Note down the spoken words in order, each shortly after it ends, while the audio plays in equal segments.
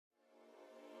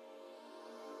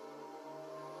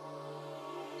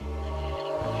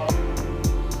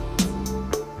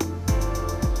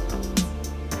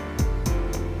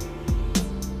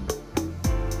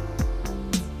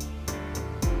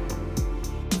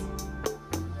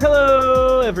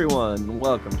Hello, everyone.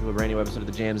 Welcome to a brand new episode of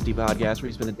the Jams D podcast, where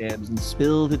we spin the jams and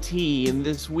spill the tea. And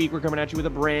this week, we're coming at you with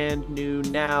a brand new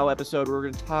Now episode where we're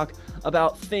going to talk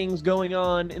about things going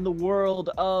on in the world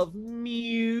of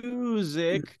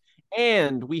music.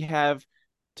 And we have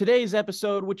today's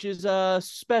episode, which is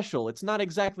special. It's not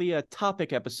exactly a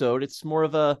topic episode. It's more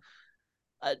of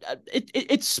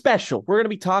it's special. We're going to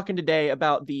be talking today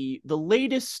about the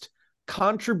latest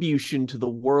contribution to the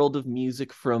world of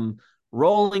music from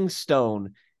Rolling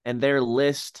Stone and their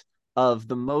list of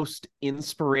the most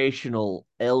inspirational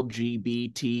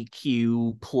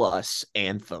LGBTQ plus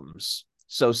anthems.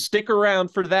 So stick around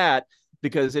for that,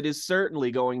 because it is certainly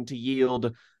going to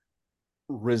yield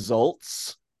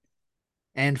results.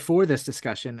 And for this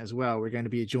discussion as well, we're going to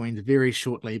be joined very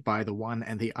shortly by the one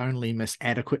and the only Miss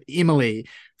AdequateEmily,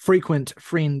 frequent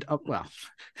friend of, well,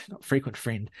 not frequent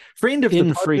friend of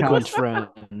infrequent the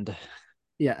friend.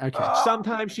 Yeah, okay.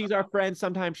 Sometimes she's our friend.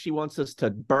 Sometimes she wants us to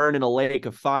burn in a lake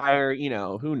of fire. You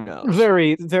know, who knows?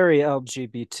 Very, very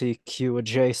LGBTQ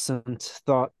adjacent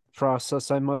thought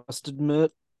process, I must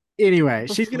admit. Anyway,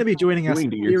 she's going to be joining us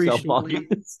very shortly.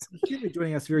 August. She's going to be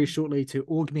joining us very shortly to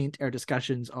augment our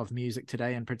discussions of music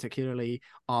today, and particularly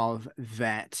of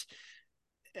that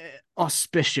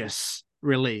auspicious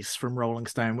release from Rolling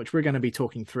Stone, which we're going to be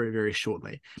talking through very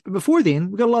shortly. But before then,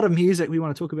 we've got a lot of music we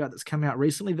want to talk about that's come out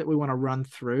recently that we want to run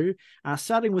through,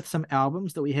 starting with some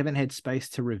albums that we haven't had space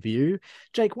to review.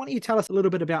 Jake, why don't you tell us a little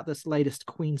bit about this latest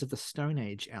Queens of the Stone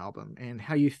Age album and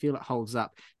how you feel it holds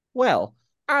up? Well,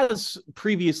 as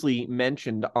previously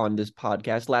mentioned on this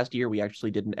podcast, last year we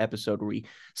actually did an episode where we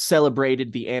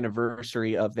celebrated the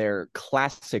anniversary of their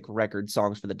classic record,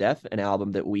 Songs for the Deaf, an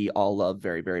album that we all love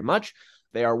very, very much.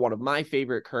 They are one of my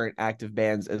favorite current active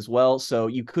bands as well. So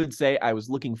you could say I was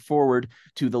looking forward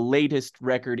to the latest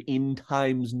record, In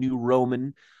Times New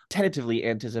Roman, tentatively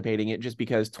anticipating it just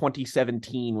because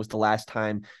 2017 was the last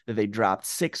time that they dropped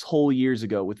 6 whole years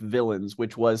ago with Villains,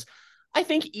 which was, I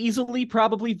think, easily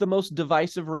probably the most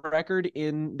divisive record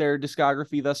in their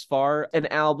discography thus far. An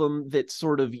album that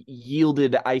sort of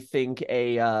yielded, I think,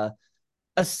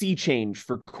 a sea change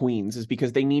for Queens, is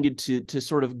because they needed to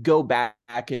sort of go back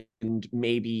and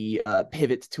maybe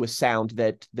pivot to a sound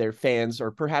that their fans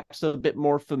are perhaps a bit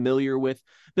more familiar with, a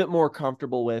bit more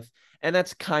comfortable with. And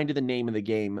that's kind of the name of the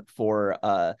game for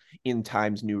In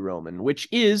Times New Roman, which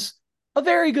is a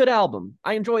very good album.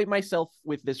 I enjoy myself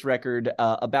with this record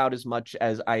about as much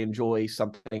as I enjoy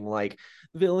something like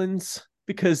Villains,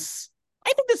 because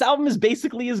I think this album is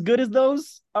basically as good as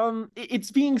those.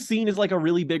 It's being seen as like a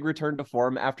really big return to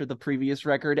form after the previous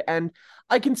record, and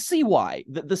I can see why.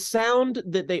 The sound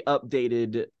that they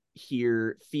updated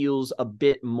here feels a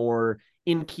bit more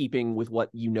in keeping with what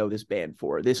you know this band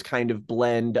for. This kind of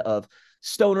blend of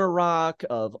stoner rock,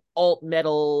 of alt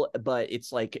metal, but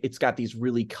it's like it's got these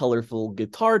really colorful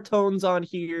guitar tones on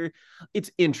here.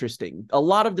 It's interesting. A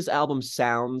lot of this album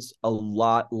sounds a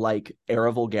lot like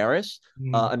Era Vulgaris,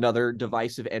 another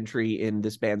divisive entry in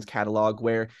this band's catalog,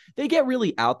 where they get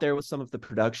really out there with some of the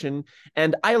production,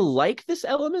 and I like this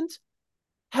element.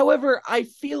 However, I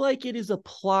feel like it is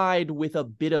applied with a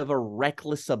bit of a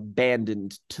reckless abandon,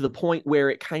 to the point where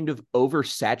it kind of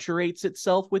oversaturates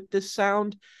itself with this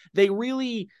sound. They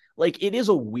really, like, it is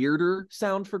a weirder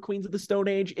sound for Queens of the Stone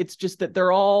Age. It's just that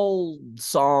they're all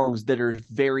songs that are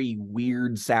very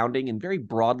weird sounding and very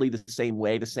broadly the same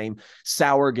way, the same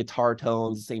sour guitar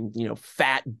tones, the same,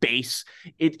 fat bass.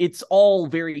 It's all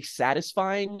very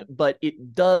satisfying, but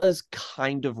it does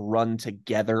kind of run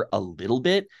together a little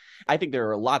bit. I think there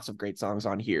are lots of great songs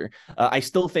on here. I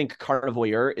still think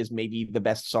Carnivore is maybe the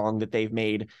best song that they've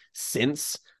made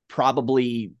since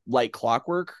probably Like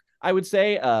Clockwork, I would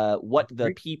say. What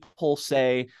the People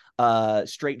Say,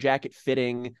 Straight Jacket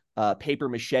Fitting, Paper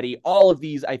Machete, all of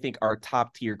these I think are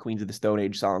top tier Queens of the Stone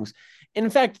Age songs. In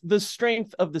fact, the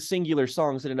strength of the singular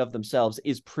songs in and of themselves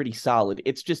is pretty solid.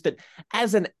 It's just that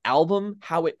as an album,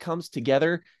 how it comes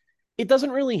together, it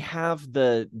doesn't really have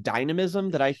the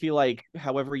dynamism that I feel like,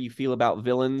 however you feel about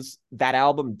Villains, that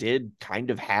album did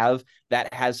kind of have.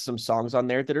 That has some songs on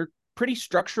there that are pretty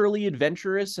structurally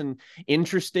adventurous and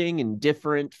interesting and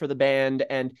different for the band.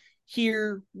 And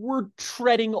here we're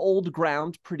treading old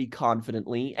ground pretty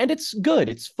confidently, and it's good.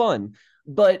 It's fun,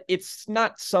 but it's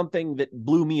not something that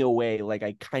blew me away like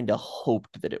I kind of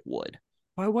hoped that it would.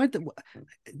 Why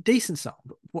decent song?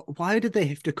 Why did they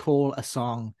have to call a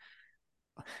song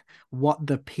What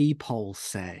the People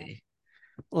Say?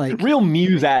 Like, real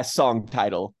Muse ass song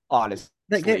title, honestly.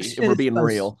 Like, if we're being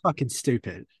real, fucking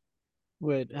stupid.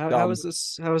 Wait, how is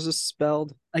this? How is this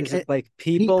spelled? Like, is it like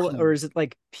people, people, or is it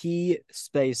like P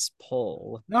space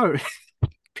pole? No,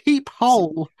 peephole.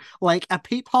 hole, like a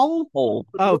peephole. Hole.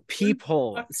 Oh,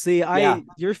 peephole. See, Yeah.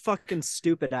 your fucking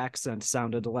stupid accent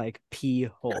sounded like pee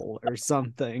hole or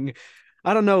something.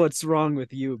 I don't know what's wrong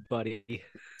with you, buddy.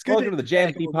 It's good Welcome to the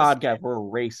JNT podcast. We're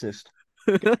racist.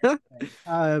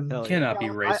 Hell Cannot be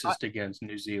yeah, racist against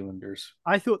New Zealanders.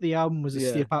 I thought the album was a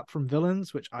Yeah. step up from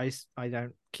Villains, which I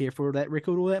don't care for that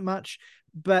record all that much.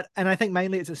 And I think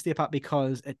mainly it's a step up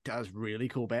because it does really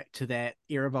call back to that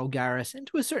era Vulgaris and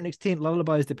to a certain extent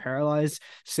Lullabies to Paralyze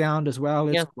sound as well.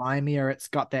 It's grimier, it's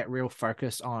got that real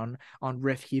focus on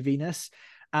riff heaviness.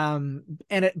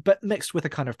 But mixed with a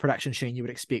kind of production sheen you would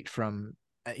expect from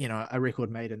a record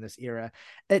made in this era.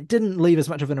 It didn't leave as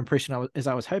much of an impression as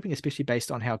I was hoping, especially based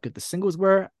on how good the singles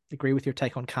were. Agree with your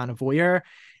take on Carnivore.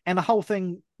 And the whole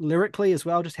thing lyrically as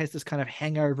well just has this kind of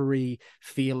hangovery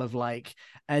feel of like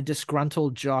a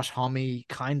disgruntled Josh Homme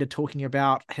kind of talking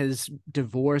about his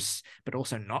divorce, but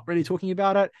also not really talking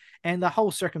about it. And the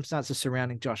whole circumstances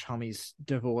surrounding Josh Homme's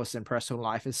divorce and personal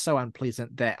life is so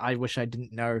unpleasant that I wish I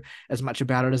didn't know as much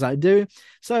about it as I do.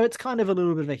 So it's kind of a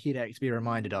little bit of a headache to be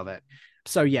reminded of it.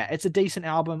 So yeah, it's a decent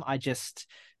album. I just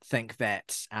think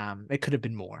that it could have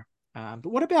been more. But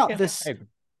what about this?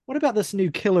 What about this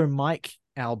new Killer Mike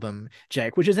album,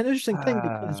 Jake? Which is an interesting thing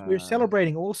because we're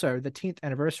celebrating also the 10th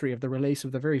anniversary of the release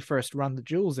of the very first Run the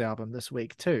Jewels album this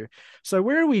week too. So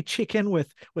where do we check in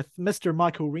with Mr.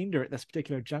 Michael Render at this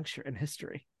particular juncture in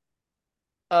history?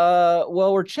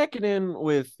 Well, we're checking in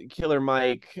with Killer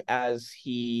Mike as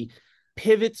he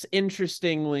pivots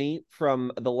interestingly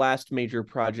from the last major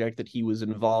project that he was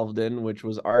involved in, which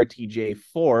was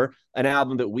RTJ4, an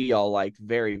album that we all liked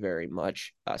very, very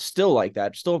much. Still like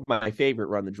that. Still my favorite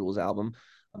Run the Jewels album,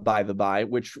 by the by,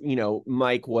 which,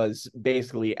 Mike was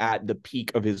basically at the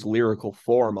peak of his lyrical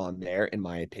form on there, in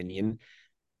my opinion.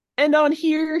 And on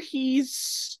here,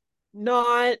 he's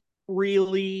not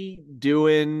really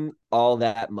doing all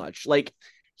that much. Like,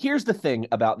 here's the thing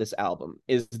about this album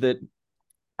is that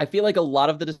I feel like a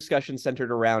lot of the discussion centered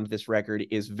around this record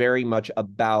is very much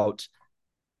about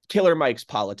Killer Mike's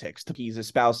politics. He's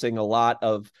espousing a lot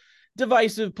of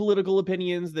divisive political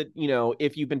opinions that,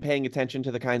 if you've been paying attention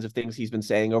to the kinds of things he's been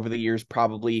saying over the years,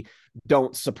 probably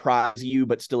don't surprise you,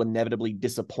 but still inevitably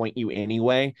disappoint you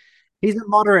anyway. He's a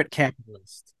moderate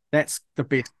capitalist. That's the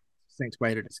best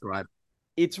way to describe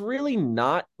it. It's really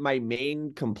not my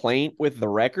main complaint with the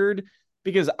record,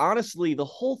 because honestly, the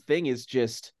whole thing is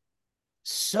just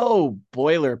so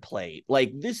boilerplate.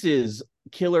 Like, this is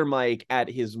Killer Mike at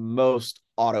his most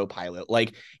autopilot.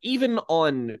 Like, even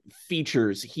on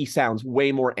features, he sounds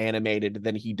way more animated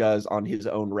than he does on his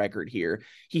own record here.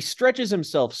 He stretches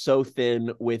himself so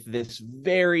thin with this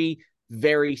very,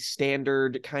 very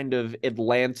standard kind of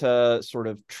Atlanta sort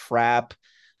of trap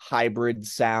hybrid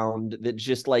sound that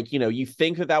just like, you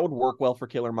think that would work well for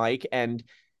Killer Mike, and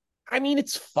I mean,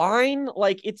 it's fine.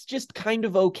 Like, it's just kind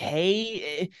of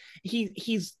okay.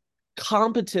 He's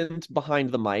competent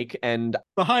behind the mic and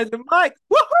behind the mic.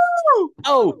 Woohoo!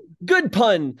 Oh, good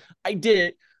pun. I did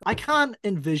it. I can't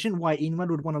envision why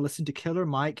anyone would want to listen to Killer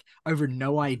Mike over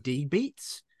No ID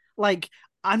beats. Like,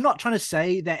 I'm not trying to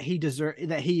say that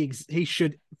he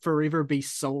should forever be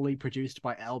solely produced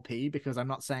by LP, because I'm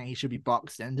not saying he should be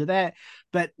boxed into that.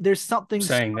 But there's something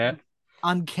saying that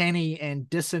uncanny and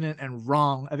dissonant and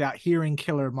wrong about hearing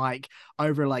Killer Mike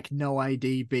over like No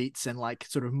ID beats and like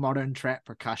sort of modern trap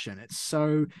percussion. It's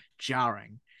so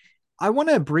jarring. I want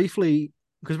to briefly,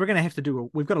 because we're going to have to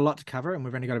we've got a lot to cover and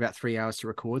we've only got about 3 hours to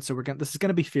record. So this is going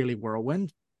to be fairly whirlwind.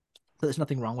 So there's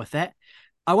nothing wrong with that.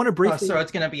 I want to briefly. So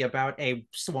it's going to be about a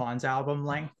Swans album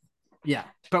length. Yeah,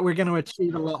 but we're going to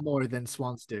achieve a lot more than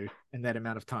Swans do in that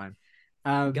amount of time.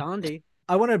 Gandhi.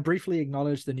 I want to briefly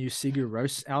acknowledge the new Sigur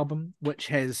Rós album, which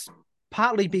has,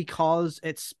 partly because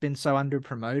it's been so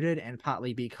under-promoted and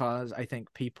partly because I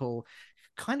think people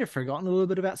kind of forgotten a little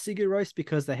bit about Sigur Rós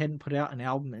because they hadn't put out an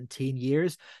album in 10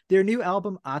 years. Their new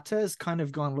album, Ata, has kind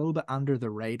of gone a little bit under the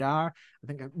radar. I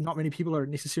think not many people are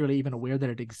necessarily even aware that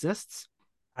it exists.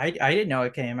 I didn't know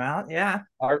it came out. Yeah.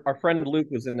 Our friend Luke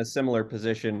was in a similar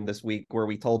position this week where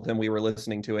we told him we were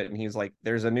listening to it and he's like,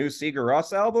 there's a new Sigur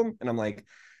Rós album? And I'm like,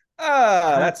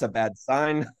 that's a bad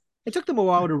sign. It took them a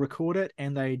while to record it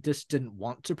and they just didn't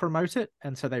want to promote it.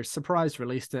 And so they surprise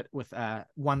released it with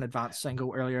one advanced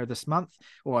single earlier this month,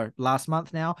 or last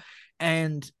month now.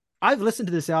 And I've listened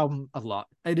to this album a lot.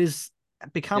 It has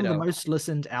become the most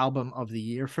listened album of the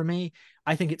year for me.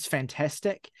 I think it's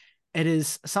fantastic. It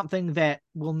is something that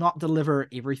will not deliver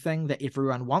everything that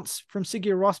everyone wants from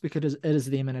Sigur Rós because it is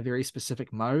them in a very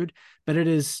specific mode, but it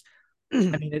is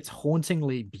I mean, it's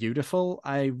hauntingly beautiful.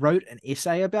 I wrote an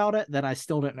essay about it that I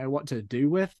still don't know what to do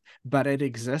with, but it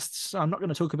exists. So I'm not going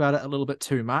to talk about it a little bit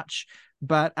too much.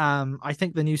 But I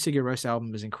think the new Sigur Rós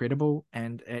album is incredible,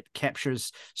 and it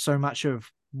captures so much of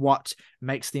what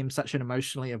makes them such an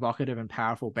emotionally evocative and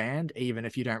powerful band, even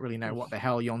if you don't really know what the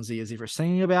hell Yonzi is ever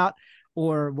singing about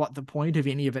or what the point of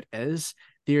any of it is.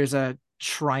 There's a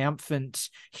triumphant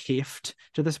heft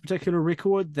to this particular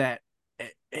record that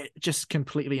it just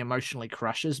completely emotionally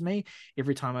crushes me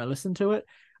every time I listen to it.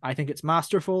 I think it's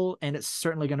masterful, and it's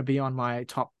certainly going to be on my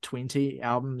top 20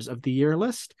 albums of the year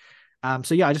list.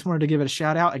 So yeah, I just wanted to give it a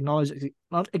shout out, acknowledge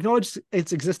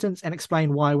its existence, and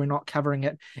explain why we're not covering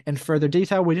it in further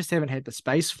detail. We just haven't had the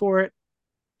space for it.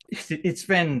 It's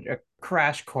been a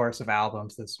crash course of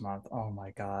albums this month. Oh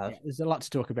my god. Yeah, there's a lot to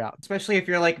talk about. Especially if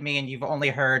you're like me and you've only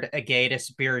heard a gay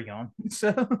Inspirational.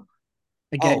 So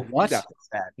Again, what? That's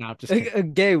sad. No, I'm just kidding. A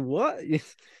gay what?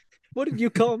 What did you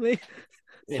call me?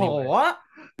 Anyway, what?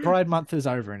 Pride Month is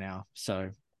over now,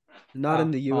 so Not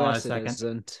in the hold on a US, it second.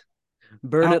 isn't.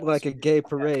 Burn Oh, it like a gay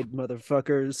parade,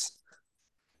 motherfuckers.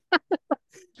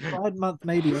 Pride Month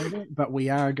may be over, but we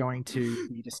are going to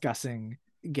be discussing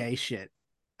gay shit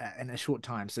in a short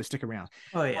time, so stick around.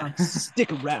 Oh yeah.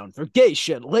 Stick around for gay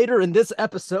shit later in this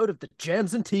episode of the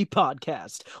Jams and Tea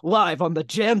podcast, live on the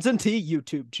Jams and Tea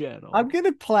YouTube channel. I'm going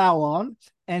to plow on,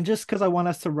 and just because I want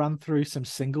us to run through some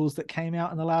singles that came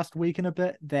out in the last week and a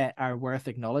bit that are worth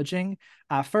acknowledging.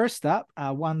 First up,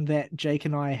 one that Jake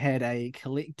and I had a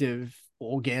collective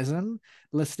orgasm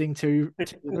listening to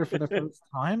together for the first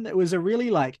time. It was a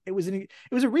really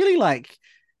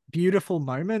beautiful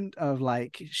moment of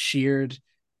like shared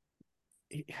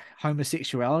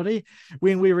homosexuality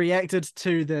when we reacted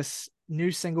to this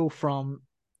new single from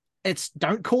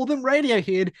don't call them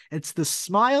Radiohead, it's The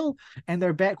Smile, and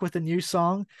they're back with a new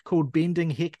song called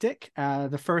Bending Hectic,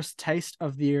 the first taste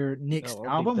of their next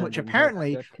album, which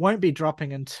apparently won't be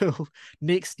dropping until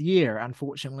next year,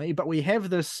 unfortunately. But we have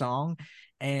this song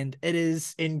and it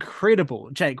is incredible.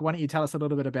 Jake, why don't you tell us a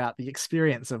little bit about the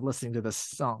experience of listening to this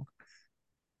song?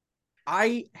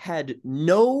 I had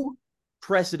no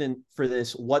precedent for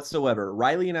this whatsoever.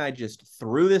 Riley and I just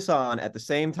threw this on at the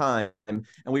same time, and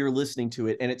we were listening to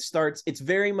it, and it's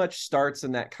very much starts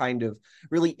in that kind of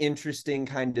really interesting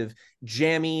kind of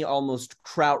jammy, almost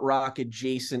krautrock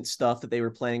adjacent stuff that they were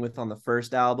playing with on the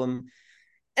first album.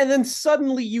 And then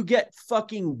suddenly you get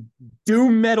fucking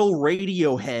doom metal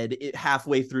Radiohead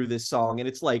halfway through this song, and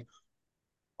it's like,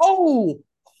 oh,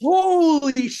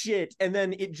 holy shit. And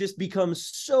then it just becomes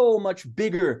so much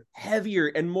bigger, heavier,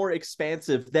 and more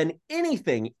expansive than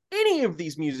anything any of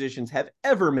these musicians have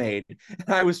ever made.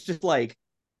 And I was just like,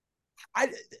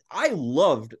 I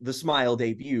loved the Smile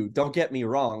debut, don't get me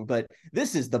wrong, but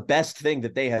this is the best thing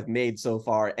that they have made so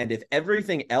far. And if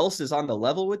everything else is on the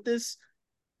level with this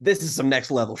is some next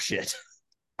level shit.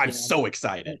 I'm so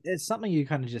excited. It's something you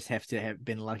kind of just have to have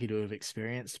been lucky to have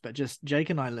experienced, but just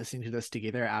Jake and I listening to this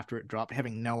together after it dropped,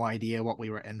 having no idea what we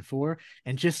were in for,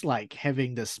 and just like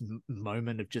having this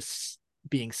moment of just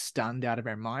being stunned out of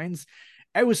our minds,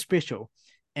 it was special.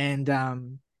 And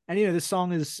you know, this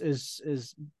song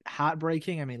is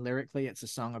heartbreaking. I mean, lyrically, it's a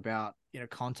song about, you know,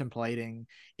 contemplating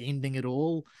ending it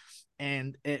all.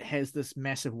 And it has this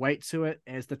massive weight to it.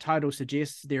 As the title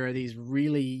suggests, there are these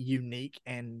really unique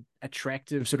and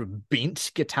attractive sort of bent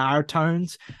guitar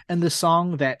tones in the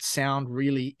song that sound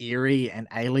really eerie and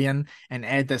alien and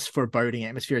add this foreboding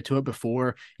atmosphere to it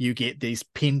before you get these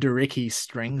Penderecki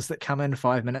strings that come in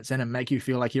 5 minutes in and make you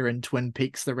feel like you're in Twin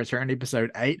Peaks: The Return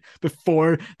episode 8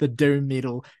 before the doom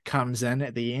metal comes in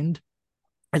at the end.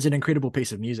 It's an incredible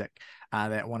piece of music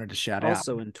that I wanted to shout out.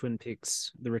 Also in Twin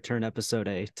Peaks: The Return episode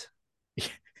 8.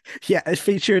 Yeah, it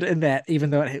featured in that, even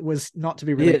though it was not to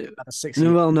be released another 6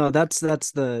 years. Well, no, that's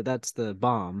the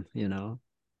bomb, you know.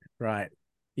 Right.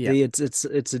 Yeah. It's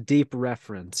a deep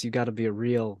reference. You got to be a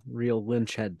real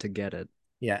lynch head to get it.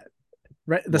 Yeah.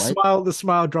 The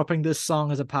smile dropping this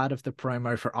song as a part of the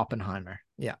promo for Oppenheimer.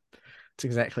 Yeah. It's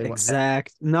exactly what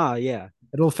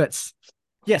it all fits.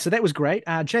 Yeah, so that was great.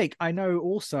 Jake, I know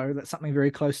also that something very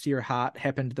close to your heart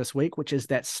happened this week, which is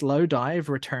that Slowdive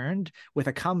returned with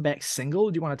a comeback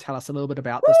single. Do you want to tell us a little bit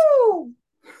about this?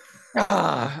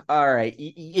 All right.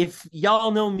 If y'all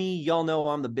know me, y'all know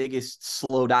I'm the biggest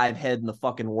Slowdive head in the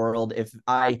fucking world.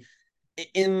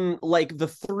 In like the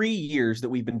 3 years that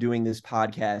we've been doing this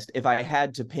podcast, if I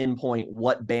had to pinpoint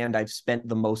what band I've spent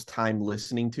the most time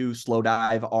listening to,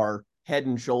 Slowdive are head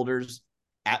and shoulders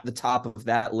at the top of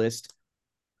that list.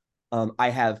 I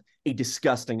have a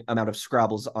disgusting amount of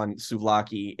Scrabbles on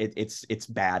Souvlaki. It's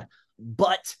bad.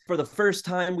 But for the first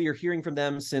time, we are hearing from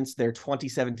them since their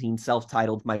 2017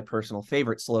 self-titled, my personal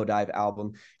favorite Slow Dive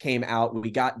album came out. We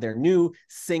got their new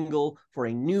single for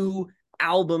a new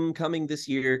album coming this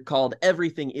year called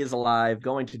Everything Is Alive,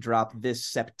 going to drop this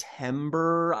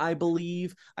September, I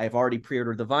believe. I have already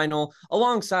pre-ordered the vinyl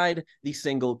alongside the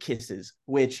single Kisses,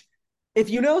 which, if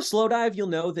you know Slow Dive, you'll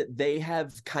know that they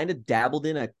have kind of dabbled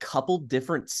in a couple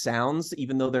different sounds,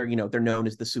 even though they're known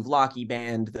as the Souvlaki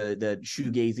band, the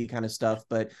shoegazy kind of stuff.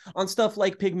 But on stuff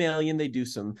like Pygmalion, they do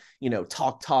some,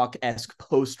 talk-esque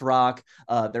post-rock.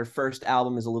 Their first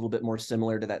album is a little bit more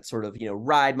similar to that sort of,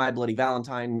 Ride My Bloody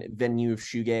Valentine venue of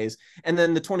shoegaze. And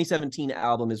then the 2017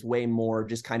 album is way more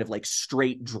just kind of like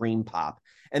straight dream pop.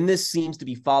 And this seems to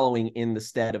be following in the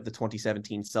stead of the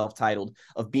 2017 self-titled,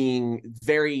 of being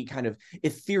very kind of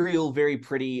ethereal, very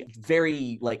pretty,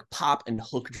 very like pop and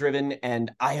hook driven. And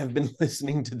I have been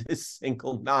listening to this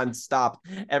single nonstop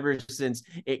ever since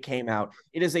it came out.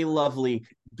 It is a lovely,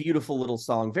 beautiful little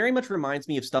song. Very much reminds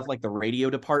me of stuff like the Radio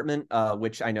Department,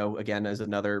 which I know, again, is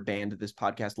another band that this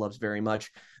podcast loves very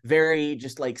much. Very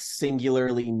just like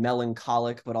singularly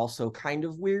melancholic, but also kind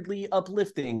of weirdly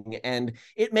uplifting. And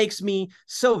it makes me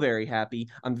so very happy.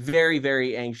 I'm very,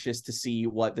 very anxious to see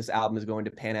what this album is going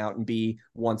to pan out and be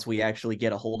once we actually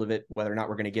get a hold of it, whether or not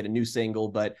we're going to get a new single.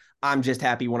 But I'm just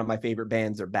happy one of my favorite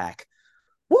bands are back.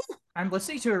 Woo! I'm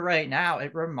listening to it right now.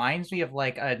 It reminds me of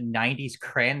like a 90s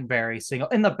Cranberry single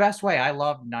in the best way. I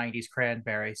love 90s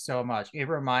Cranberry so much. It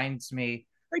reminds me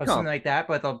of something like that,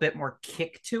 but with a bit more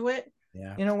kick to it.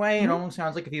 Yeah. In a way, it almost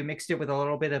sounds like if you mixed it with a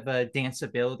little bit of a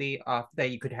danceability that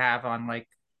you could have on like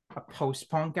a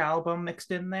post-punk album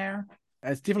mixed in there.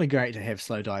 It's definitely great to have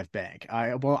Slow Dive back.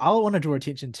 I want to draw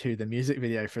attention to the music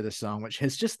video for the song, which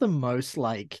has just the most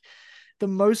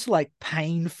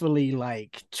painfully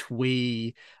like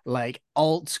twee, like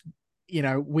alt,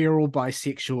 we're all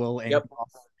bisexual and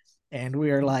and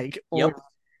we're like all,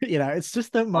 it's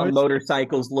just the most on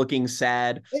motorcycles looking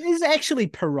sad. It is actually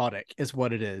parodic is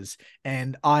what it is.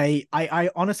 And I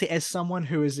honestly, as someone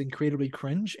who is incredibly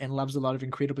cringe and loves a lot of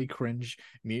incredibly cringe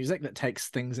music that takes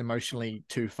things emotionally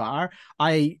too far,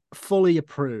 I fully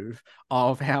approve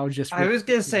of how just I was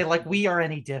gonna say, like, we are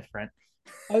any different.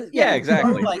 Yeah,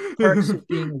 exactly. Like perks of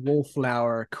being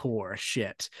wallflower core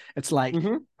shit. It's like,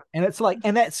 and it's like,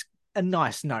 and that's a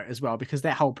nice note as well, because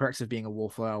that whole perks of being a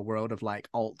wallflower world of like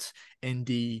alt,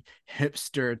 indie,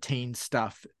 hipster, teen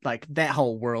stuff, like that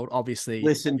whole world, obviously.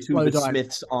 Listen to the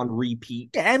Smiths on repeat.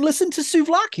 Yeah, and listen to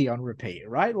Souvlaki on repeat,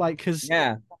 right? Like, because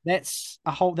that's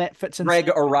a whole that fits in. Greg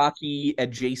Araki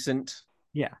adjacent.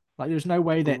 Yeah, like there's no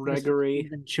way that Gregory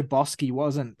even Chbosky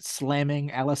wasn't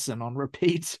slamming Allison on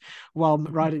repeat while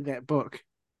writing that book.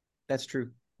 That's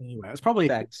true. Anyway, it's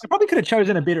probably I probably could have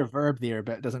chosen a better verb there,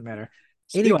 but it doesn't matter.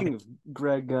 Speaking of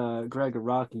Greg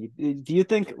Araki, do you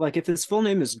think, like, if his full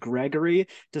name is Gregory,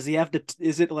 does he have to?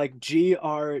 Is it like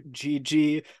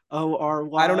Grggory?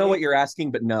 I don't know what you're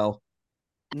asking, but no.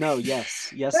 No,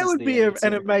 yes. That would be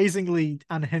an amazingly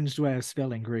unhinged way of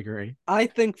spelling Gregory. I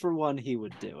think for one, he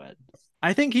would do it.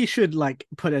 I think he should like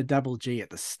put a double G at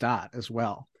the start as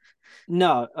well.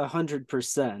 No,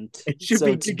 100%. It should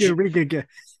be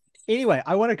Anyway,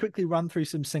 I want to quickly run through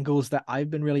some singles that I've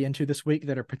been really into this week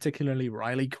that are particularly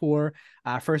Riley core.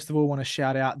 First of all, I want to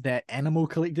shout out that Animal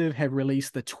Collective have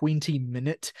released the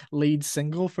 20-minute lead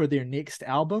single for their next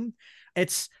album.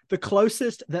 It's the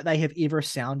closest that they have ever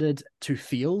sounded to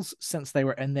Feels since they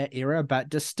were in that era, but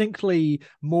distinctly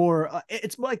more,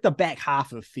 it's like the back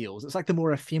half of Feels. It's like the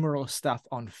more ephemeral stuff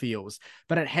on Feels,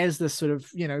 but it has this sort of,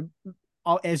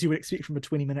 as you would expect from a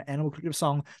 20-minute Animal Collective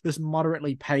song, this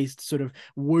moderately paced, sort of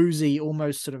woozy,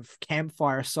 almost sort of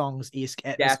campfire songs-esque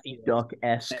atmosphere. Daffy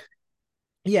Duck-esque.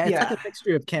 Yeah, it's like a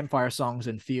mixture of campfire songs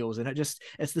and Feels, and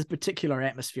it's this particular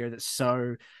atmosphere that's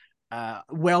so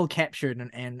well captured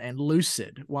and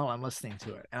lucid while I'm listening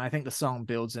to it. And I think the song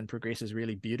builds and progresses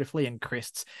really beautifully and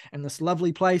crests in this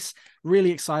lovely place.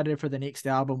 Really excited for the next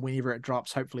album whenever it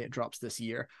drops. Hopefully it drops this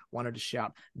year. Wanted to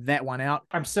shout that one out.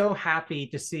 I'm so happy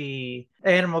to see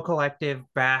Animal Collective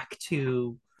back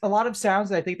to a lot of sounds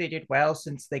that I think they did well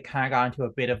since they kind of got into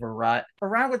a bit of a rut.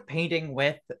 Around with Painting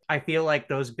With, I feel like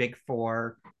those big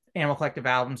four Animal Collective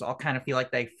albums all kind of feel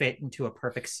like they fit into a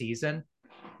perfect season.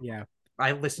 Yeah.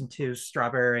 I listen to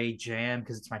Strawberry Jam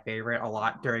because it's my favorite a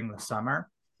lot during the summer.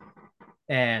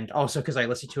 And also because I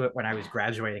listened to it when I was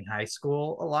graduating high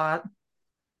school a lot.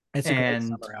 It's a great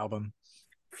summer album.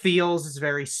 Feels is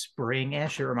very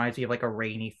spring-ish. It reminds me of like a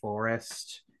rainy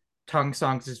forest. Tongue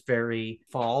Songs is very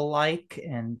fall-like.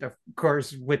 And of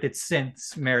course, with its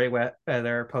synths,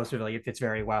 Merryweather Post-Pavilion fits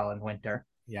very well in winter.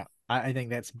 Yeah, I think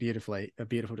that's a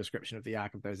beautiful description of the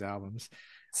arc of those albums.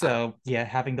 So yeah,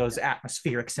 having those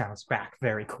atmospheric sounds back,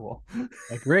 very cool.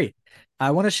 Agree.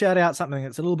 I want to shout out something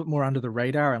that's a little bit more under the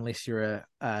radar, unless you're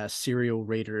a serial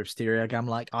reader of Stereo Gum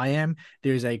like I am.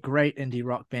 There's a great indie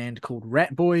rock band called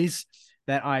Rat Boys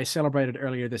that I celebrated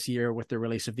earlier this year with the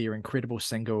release of their incredible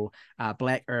single,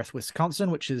 Black Earth,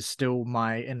 Wisconsin, which is still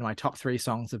in my top 3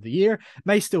 songs of the year.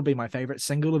 May still be my favorite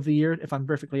single of the year, if I'm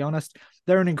perfectly honest.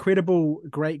 They're an incredible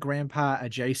great grandpa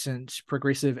adjacent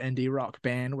progressive indie rock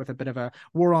band with a bit of a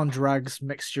war on drugs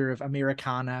mixture of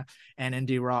Americana and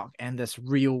indie rock and this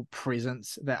real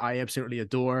presence that I absolutely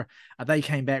adore. They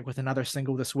came back with another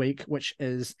single this week, which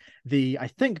is I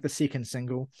think the second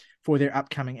single for their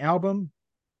upcoming album,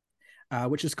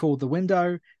 which is called The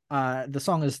Window. The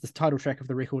song is the title track of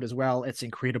the record as well. It's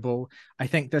incredible. I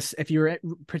think this, if you're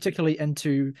particularly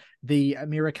into the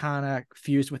Americana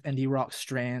fused with indie rock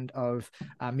strand of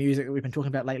music that we've been talking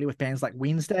about lately with bands like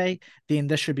Wednesday, then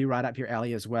this should be right up your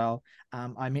alley as well.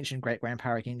 I mentioned Great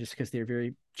Grandpa again just because they're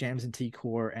very jams and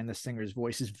T-core and the singer's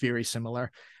voice is very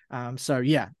similar. So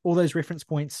yeah, all those reference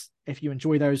points, if you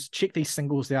enjoy those, check these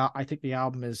singles out. I think the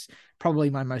album is probably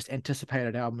my most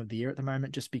anticipated album of the year at the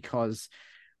moment, just because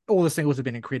all the singles have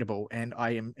been incredible and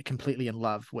I am completely in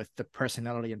love with the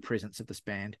personality and presence of this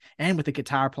band and with the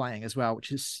guitar playing as well,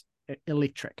 which is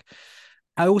electric.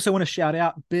 I also want to shout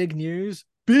out big news.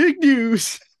 How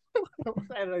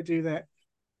did I do that?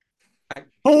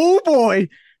 Oh boy.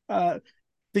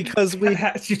 Because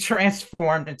you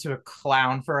transformed into a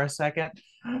clown for a second.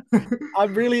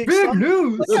 I'm really excited. Big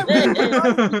news.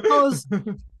 Because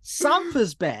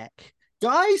Sampha's back.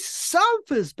 Guys,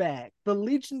 Sampha's back. The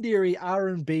legendary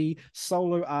R&B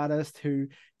solo artist who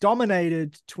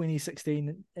dominated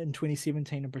 2016 and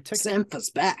 2017 in particular. Sampha's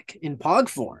back in pog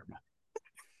form.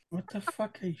 What the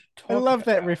fuck are you talking I love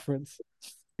that about? reference.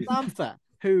 Sampha,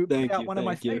 who put out one of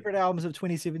my thank you. favorite albums of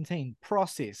 2017,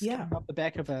 Process, coming off the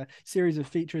back of a series of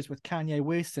features with Kanye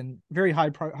West and very high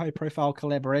profile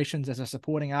collaborations as a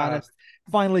supporting artist,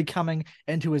 finally coming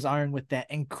into his own with that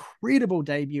incredible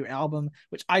debut album,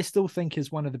 which I still think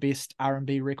is one of the best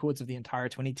R&B records of the entire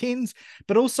 2010s,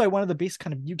 but also one of the best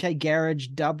kind of UK garage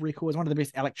dub records, one of the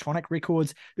best electronic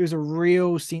records. There's a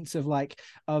real sense of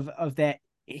of that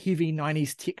heavy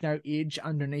 90s techno edge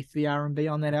underneath the R&B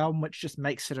on that album, which just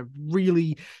makes it a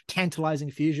really tantalizing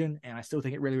fusion, and I still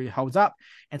think it really holds up.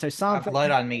 And so Sampha,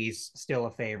 Blood on Me is still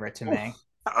a favorite to me.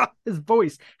 his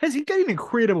voice, he's got an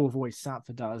incredible voice,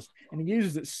 Sampha does, and he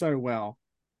uses it so well.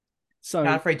 So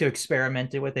Not afraid to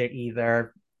experiment with it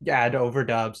either. Add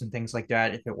overdubs and things like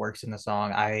that if it works in the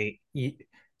song.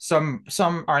 Some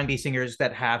R&B singers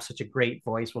that have such a great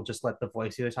voice will just let the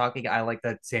voice do the talking. I like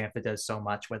that Sampha does so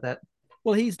much with it.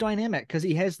 well, he's dynamic because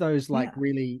he has those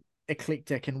really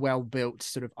eclectic and well-built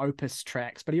sort of opus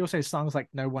tracks, but he also has songs like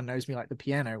No One Knows Me Like the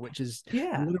Piano, which is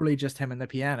literally just him and the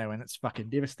piano, and it's fucking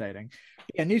devastating.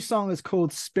 A new song is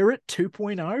called Spirit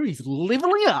 2.0. He's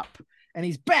leveling up and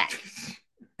he's back.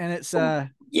 And it's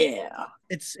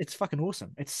it's fucking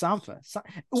awesome. It's Sampha.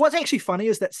 What's actually funny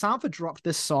is that Sampha dropped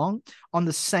this song on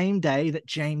the same day that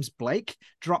James Blake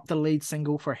dropped the lead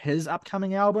single for his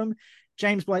upcoming album.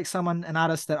 James Blake, an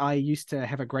artist that I used to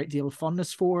have a great deal of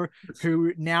fondness for,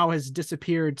 who now has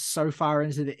disappeared so far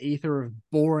into the ether of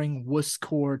boring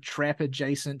wusscore trap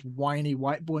adjacent whiny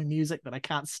white boy music that I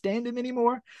can't stand him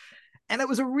anymore. And it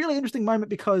was a really interesting moment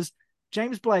because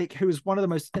James Blake, who is one of the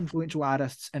most influential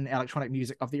artists in electronic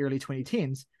music of the early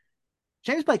 2010s,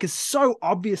 James Blake is so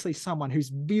obviously someone who's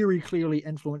very clearly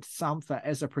influenced Sampha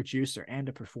as a producer and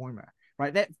a performer,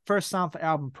 right? That first Sampha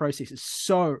album, Process, is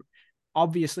so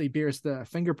obviously bears the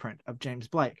fingerprint of James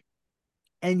Blake.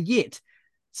 And yet,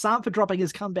 Sampha dropping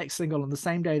his comeback single on the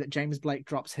same day that James Blake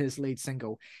drops his lead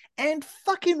single and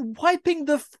fucking wiping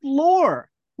the floor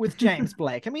with James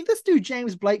Blake. I mean, this dude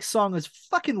James Blake's song is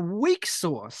fucking weak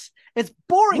sauce. It's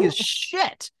boring as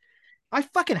shit. I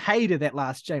fucking hated that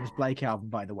last James Blake album,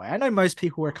 by the way. I know most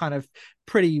people were kind of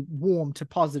pretty warm to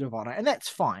positive on it, and that's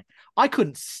fine. I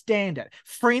couldn't stand it.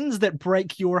 Friends That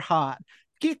Break Your Heart.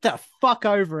 Get the fuck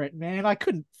over it, man. I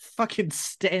couldn't fucking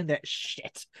stand that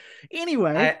shit.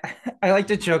 Anyway. I like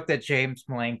to joke that James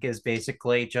Blake is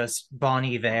basically just Bon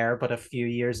Iver, but a few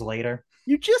years later.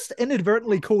 You just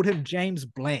inadvertently called him James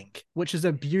Blank, which is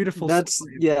a beautiful I'm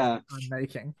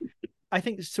making. I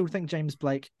still think James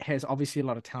Blake has obviously a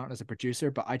lot of talent as a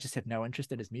producer, but I just have no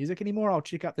interest in his music anymore. I'll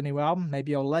check out the new album.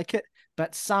 Maybe I'll like it.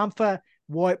 But Sampha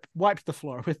wiped the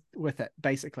floor with it,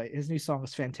 basically. His new song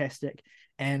is fantastic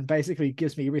and basically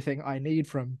gives me everything I need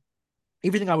from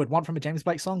everything I would want from a James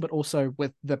Blake song, but also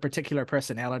with the particular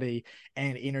personality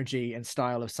and energy and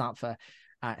style of Sampha.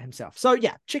 himself. So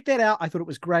yeah, check that out. I thought it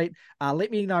was great.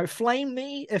 Let me know, flame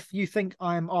me if you think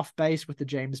I'm off base with the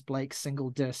James Blake single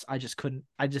diss. I just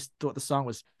thought the song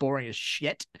was boring as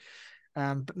shit.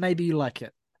 But maybe you like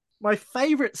it. My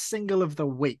favorite single of the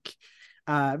week,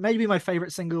 maybe my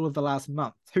favorite single of the last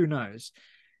month, who knows,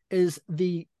 is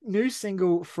the new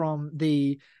single from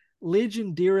the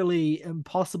legendarily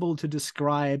impossible to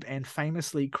describe and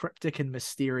famously cryptic and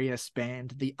mysterious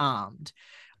band The Armed.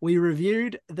 We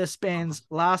reviewed this band's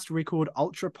last record,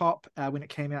 Ultra Pop, when it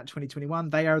came out in 2021.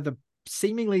 They are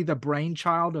seemingly the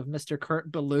brainchild of Mr.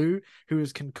 Kurt Ballou, who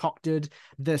has concocted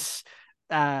this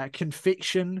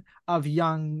confection of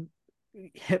young,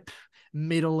 hip,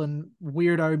 metal, and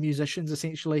weirdo musicians,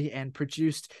 essentially, and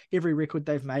produced every record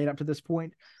they've made up to this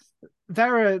point.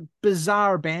 They're a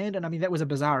bizarre band, and I mean, that was a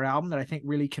bizarre album that I think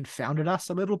really confounded us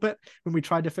a little bit when we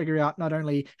tried to figure out not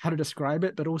only how to describe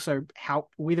it, but also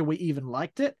whether we even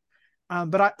liked it.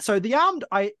 So The Armed,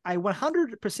 I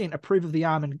 100% approve of The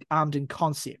Armed in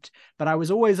concept, but I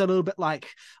was always a little bit like,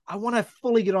 I want to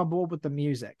fully get on board with the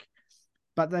music.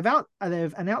 But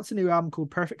they've announced a new album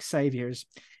called Perfect Saviors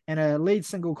and a lead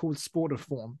single called Sport of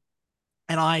Form,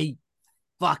 and I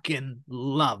fucking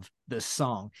love this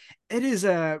song. It is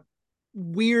a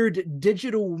weird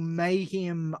digital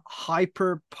mayhem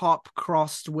hyper pop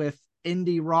crossed with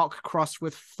indie rock crossed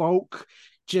with folk,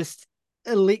 just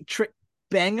electric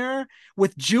banger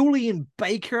with Julian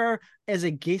Baker as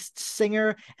a guest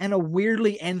singer and a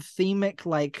weirdly anthemic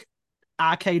like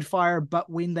Arcade Fire but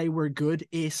when they were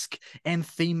good-esque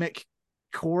anthemic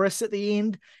chorus at the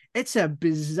end. It's a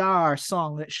bizarre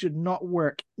song that should not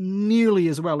work nearly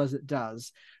as well as it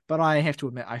does, but I have to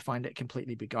admit, I find it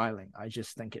completely beguiling. I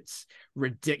just think it's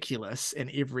ridiculous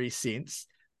in every sense,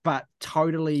 but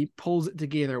totally pulls it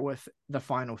together with the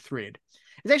final thread.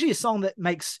 It's actually a song that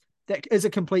is a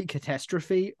complete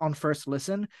catastrophe on first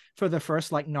listen for the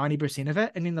first like 90% of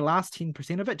it, and then the last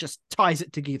 10% of it just ties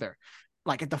it together,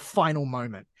 like at the final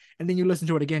moment. And then you listen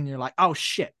to it again, and you're like, oh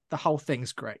shit, the whole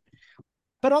thing's great.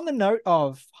 But on the note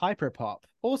of hyperpop,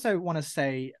 also want to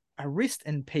say a rest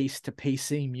in peace to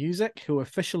PC Music, who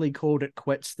officially called it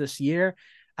quits this year.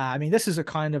 I mean, this is a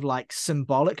kind of like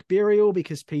symbolic burial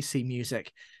because PC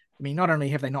Music, I mean, not only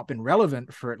have they not been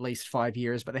relevant for at least 5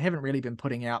 years, but they haven't really been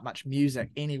putting out much music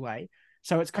anyway.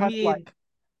 So it's kind of like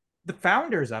the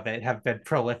founders of it have been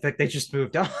prolific. They just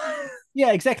moved on.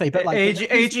 Yeah, exactly. But like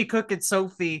A.G. Cook and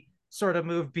Sophie sort of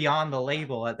moved beyond the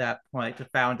label at that point to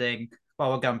founding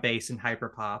bubblegum bass and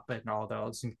hyperpop and all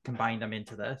those, and combined them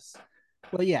into this.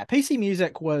 Well, yeah, PC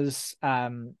Music was,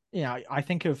 I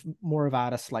think of more of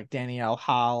artists like Danielle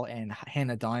Hall and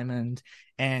Hannah Diamond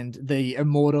and the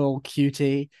immortal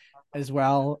Cutie as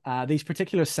well. These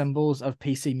particular symbols of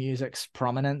PC Music's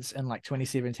prominence in like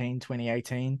 2017,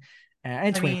 2018.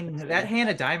 And that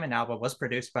Hannah Diamond album was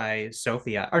produced by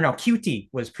Sophia, or no,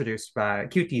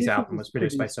 Cutie's album was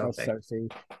produced by Sophie.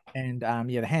 And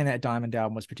the Hannah Diamond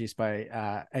album was produced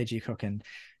by A.G. Cook and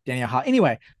Danielle Hart.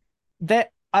 Anyway,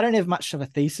 I don't have much of a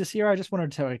thesis here. I just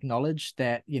wanted to acknowledge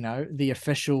that, the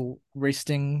official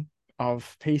resting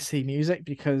of PC Music,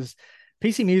 because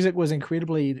PC Music was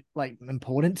incredibly like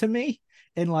important to me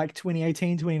in like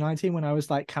 2018, 2019, when I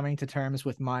was like coming to terms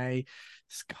with my,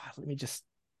 God, let me just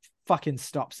fucking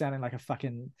stop sounding like a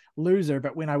fucking loser.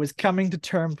 But when I was coming to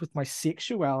terms with my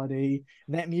sexuality,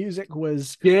 that music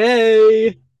was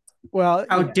gay. Well,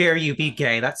 how dare you be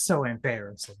gay? That's so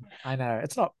embarrassing. I know,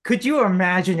 it's not. Could you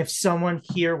imagine if someone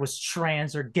here was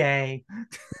trans or gay?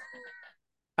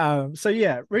 So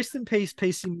yeah, rest in peace,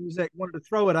 PC Music. Wanted to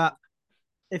throw it up.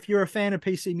 If you're a fan of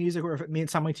PC Music, or if it meant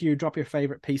something to you, drop your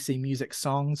favorite PC Music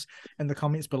songs in the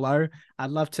comments below. I'd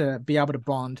love to be able to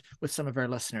bond with some of our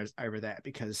listeners over that,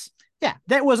 because yeah,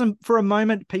 that wasn't, for a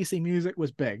moment, PC Music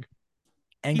was big.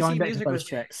 And PC going back to those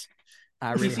tracks,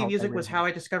 PC Music was how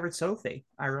I discovered Sophie.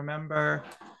 I remember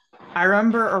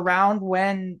around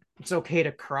when It's Okay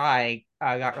to Cry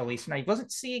got released, and I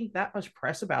wasn't seeing that much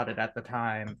press about it at the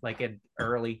time, like in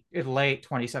late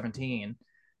 2017.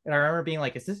 And I remember being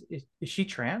like, is she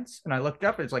trans? And I looked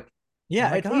up and it's like,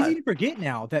 yeah, it's easy to forget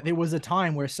now that there was a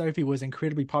time where Sophie was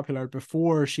incredibly popular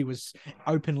before she was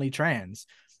openly trans.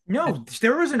 No,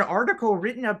 there was an article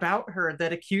written about her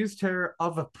that accused her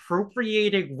of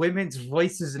appropriating women's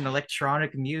voices in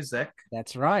electronic music.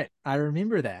 That's right. I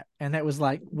remember that. And that was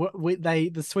like,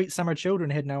 the Sweet Summer Children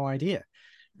had no idea.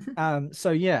 So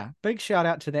yeah, big shout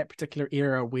out to that particular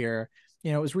era where,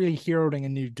 it was really heralding a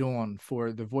new dawn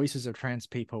for the voices of trans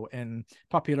people in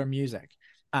popular music.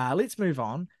 Let's move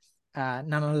on.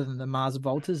 None other than the Mars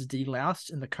Volta's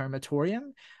Deloused in the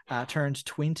Comatorium turned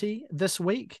 20 this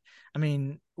week. I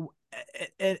mean,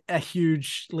 a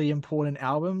hugely important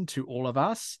album to all of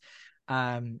us.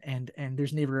 And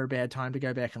there's never a bad time to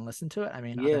go back and listen to it. I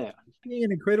mean, Yeah. being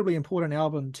an incredibly important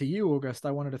album to you, August,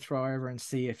 I wanted to throw over and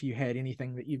see if you had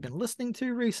anything that you've been listening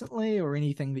to recently, or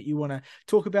anything that you want to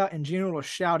talk about in general, or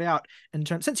shout out in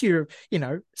terms, since you're,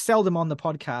 seldom on the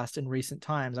podcast in recent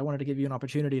times. I wanted to give you an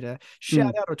opportunity to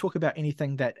shout out or talk about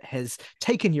anything that has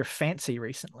taken your fancy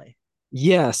recently.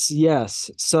 Yes.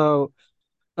 So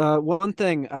one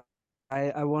thing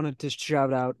I wanted to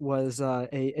shout out was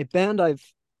a band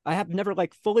I have never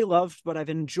like fully loved, but I've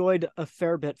enjoyed a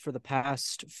fair bit for the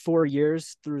past 4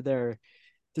 years through their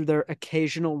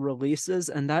occasional releases,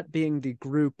 and that being the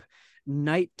group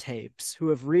Night Tapes, who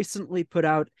have recently put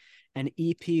out an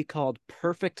EP called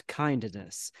Perfect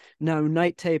Kindness. Now,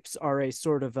 Night Tapes are a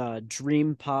sort of a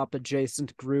dream pop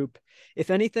adjacent group. If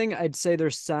anything, I'd say their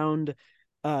sound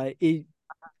it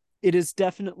is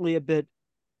definitely a bit,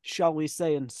 shall we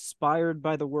say, inspired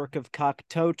by the work of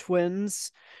Cocteau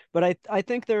Twins, but I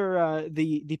think they're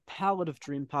the palette of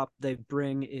dream pop they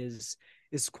bring is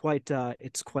quite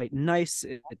it's quite nice.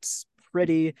 It's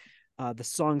pretty. The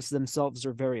songs themselves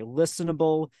are very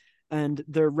listenable, and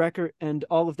their record and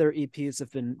all of their EPs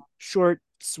have been short,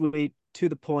 sweet, to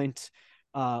the point,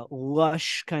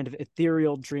 lush, kind of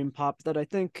ethereal dream pop that I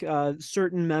think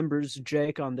certain members,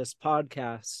 Jake, on this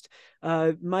podcast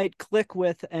might click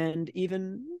with and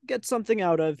even get something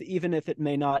out of, even if it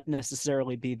may not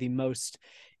necessarily be the most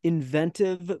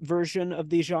inventive version of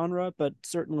the genre, but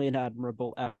certainly an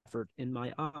admirable effort in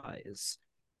my eyes.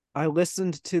 I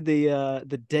listened to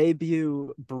the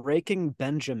debut Breaking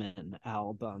Benjamin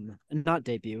album. Not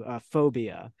debut,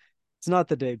 Phobia. It's not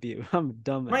the debut. I'm a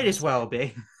dumbass. Might as well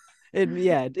be.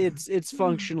 It's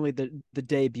functionally the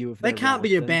debut of They their can't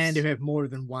be a band who relevance. have more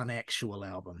than one actual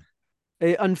album.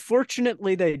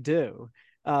 Unfortunately, they do.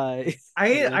 I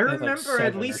They had, like, remember at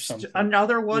 7 or least something.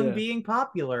 another one Yeah. being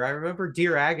popular. I remember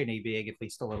Dear Agony being at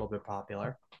least a little bit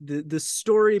popular. The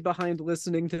story behind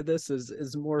listening to this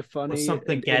is more funny Was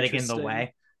something and getting in the interesting.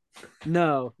 way?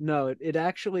 No, it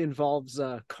actually involves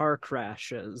car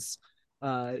crashes.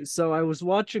 So I was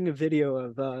watching a video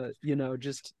of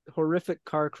just horrific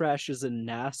car crashes in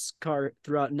NASCAR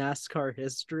throughout NASCAR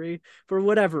history. For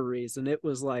whatever reason, it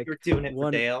was like You're doing it for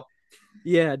one. Dale.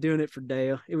 Yeah, doing it for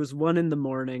Dale. It was 1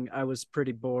 a.m. I was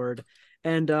pretty bored.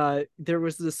 And there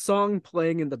was this song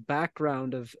playing in the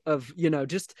background of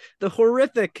just the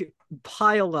horrific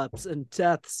pileups and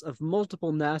deaths of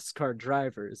multiple NASCAR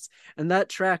drivers. And that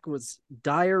track was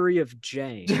Diary of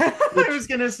Jane. I was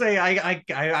gonna say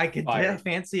I could Fire.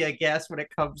 fancy a guess when it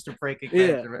comes to Breaking Yeah.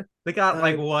 Benjamin. They got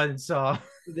like one song.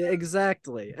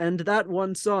 Exactly. And that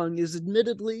one song is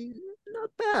admittedly not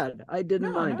bad. I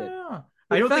didn't mind it. No.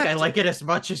 In I don't think I fact- like it as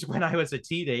much as when I was a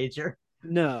teenager.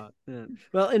 No.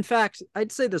 Well, in fact,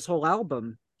 I'd say this whole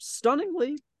album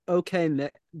stunningly okay.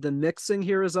 The mixing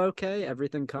here is okay.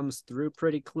 Everything comes through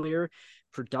pretty clear.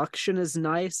 Production is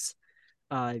nice.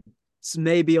 It's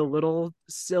maybe a little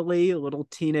silly, a little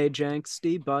teenage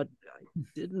angsty, but I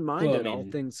didn't mind Well, I it, all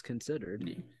mean- things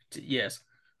considered. Yes.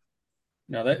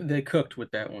 No, they cooked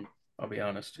with that one. I'll be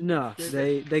honest. No,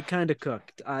 they kind of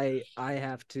cooked. I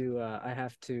have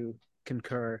to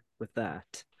concur with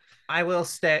that. I will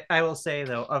say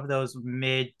though, of those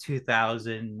mid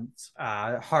 2000s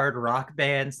hard rock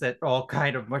bands that all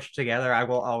kind of mushed together, I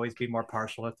will always be more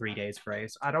partial to 3 Days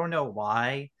Grace. I don't know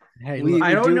why. Hey, We, look, I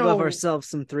we don't do know- love ourselves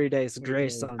some 3 Days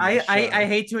Grace on I, this show. I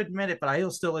hate to admit it, but I'll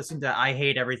still listen to I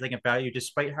Hate Everything About You,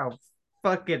 despite how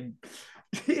fucking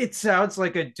it sounds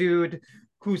like a dude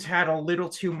who's had a little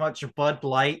too much Bud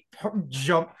Light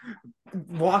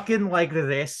walking like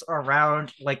this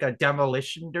around like a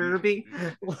demolition derby,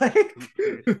 like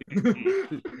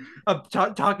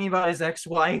talking about his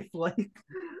ex-wife. Like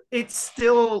it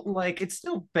still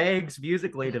begs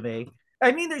musically to me.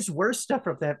 I mean, there's worse stuff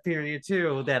from that period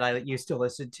too that I used to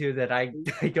listen to that I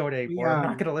don't anymore. I'm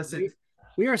not gonna listen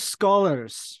We are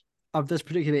scholars of this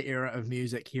particular era of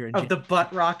music here in of the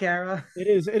butt rock era. It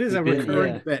is a Yeah.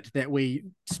 recurring bit that we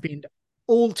spend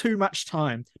all too much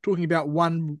time talking about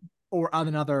one or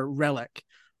another relic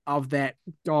of that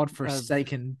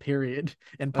godforsaken period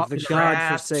in Of the popular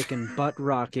godforsaken butt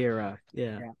rock era.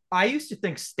 Yeah. I used to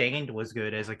think Stained was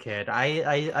good as a kid.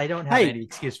 I don't have Hey, any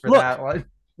excuse for look. that one.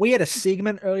 We had a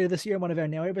segment earlier this year in one of our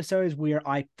Now episodes where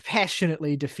I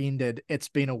passionately defended It's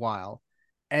Been a While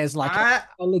as like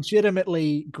a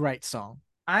legitimately great song.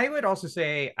 I would also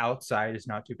say Outside is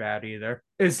not too bad either.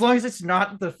 As long as it's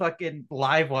not the fucking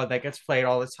live one that gets played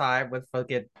all the time with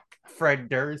fucking Fred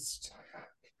Durst.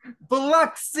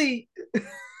 Biloxi!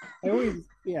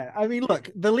 Yeah, I mean, look,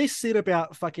 the less said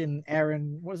about fucking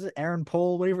Aaron, what is it, Aaron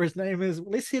Paul, whatever his name is,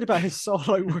 less said about his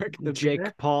solo work, the Jake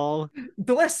better. Paul.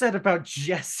 The less said about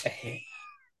Jesse.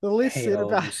 The I less hate said all of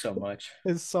about you so much.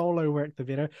 his solo work, the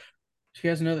better. Do you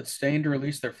guys know that Stain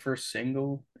released their first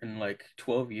single in like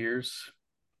 12 years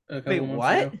a Wait, couple months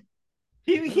what? ago?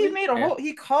 He made a Yeah. whole.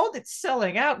 He called it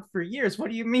selling out for years. What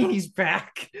do you mean he's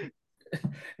back?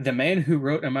 The man who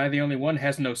wrote "Am I the Only One"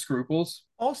 has no scruples.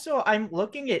 Also, I'm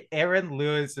looking at Aaron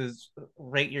Lewis's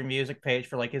Rate Your Music page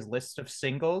for like his list of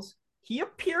singles. He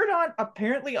appeared on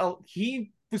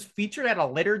he was featured at a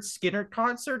Leonard Skinner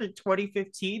concert in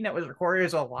 2015 that was recorded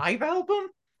as a live album.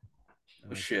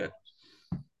 Oh shit!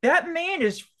 That man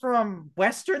is from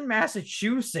Western If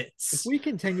Massachusetts. we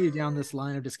continue down this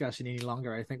line of discussion any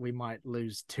longer, I think we might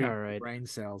lose two All right. brain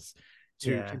cells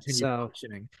to Yeah. continue So-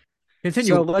 functioning. So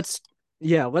Continue.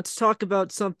 let's talk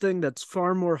about something that's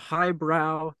far more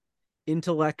highbrow,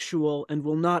 intellectual, and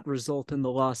will not result in the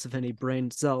loss of any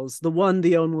brain cells. The one,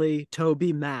 the only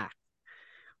Toby Mac.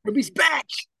 Toby's back.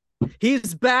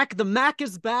 He's back. The Mac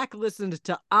is back. Listened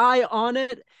to Eye on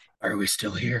It. Are we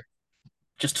still here?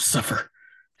 Just to suffer.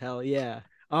 Hell yeah.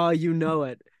 Oh, you know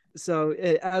it. So,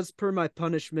 as per my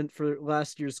punishment for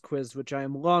last year's quiz, which I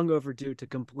am long overdue to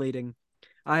completing,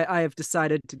 I have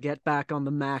decided to get back on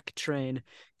the Mac train,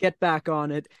 get back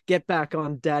on it, get back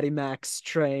on Daddy Mac's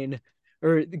train,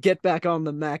 or get back on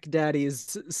the Mac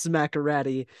Daddy's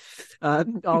smackarati.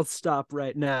 I'll stop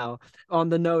right now on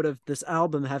the note of this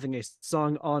album having a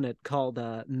song on it called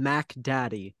Mac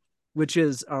Daddy, which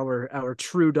is our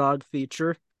True Dog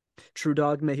feature. True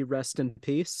Dog, may he rest in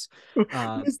peace.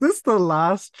 Is this the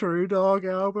last True Dog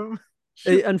album?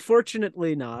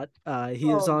 Unfortunately not. He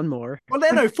is Oh. on more. Well,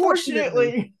 no,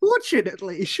 fortunately.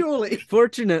 Fortunately, surely.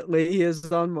 Fortunately, he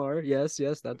is on more. Yes,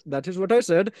 that is what I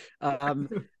said.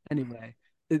 Anyway,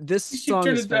 this You song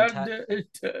turn is it down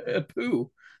fantastic. to a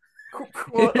poo.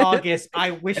 Quote August,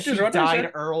 I wish That she is what I died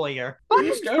said. earlier.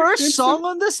 Fucking Go, first Simpson. song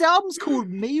on this album's called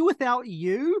Me Without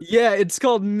You. Yeah, it's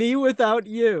called Me Without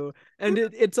You, and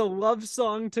it's a love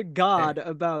song to God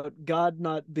about God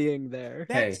not being there.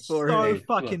 Hey, That's for so him. hey,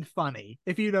 fucking look. funny.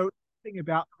 If you know anything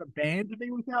about the band Me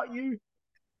Without You,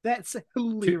 that's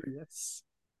hilarious.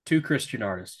 Two Christian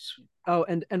artists. Oh,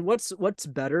 and what's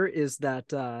better is that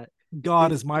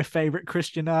God is my favorite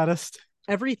Christian artist.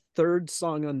 every third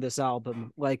song on this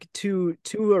album, like to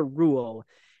a rule,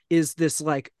 is this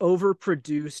like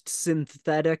overproduced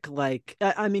synthetic, like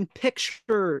I mean,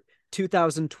 picture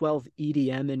 2012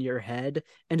 EDM in your head,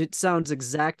 and it sounds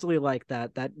exactly like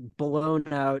that blown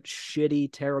out, shitty,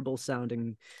 terrible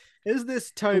sounding. Is this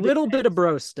A Toby? little bit of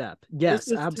bro step. Yes, Is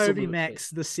this absolutely. Toby Max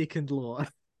the second law?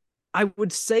 I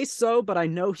would say so, but I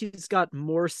know he's got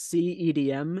more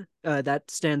CEDM.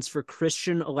 That stands for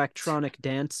Christian Electronic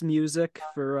Dance Music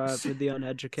for the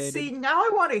uneducated. See, now I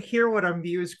want to hear what a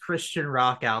Muse Christian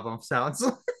rock album sounds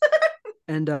like.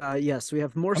 And yes, we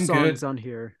have more I'm songs good. on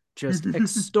here, just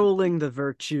extolling the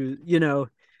virtue,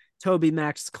 Toby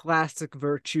Mac's classic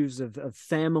virtues of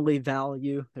family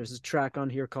value. There's a track on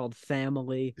here called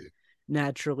Family,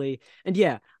 naturally. And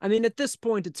yeah, I mean, at this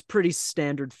point, it's pretty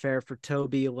standard fare for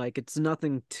Toby. Like, it's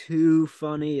nothing too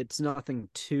funny. It's nothing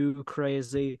too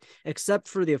crazy, except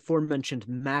for the aforementioned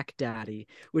Mac Daddy,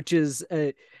 which is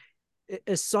a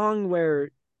song where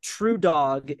True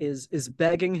Dog is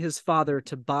begging his father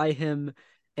to buy him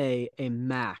a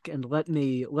Mac. And let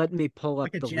me pull up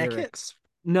Like a the jacket? lyrics.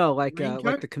 No, like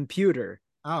Raincoat? the computer.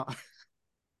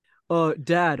 Oh,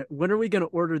 Dad, when are we gonna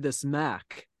order this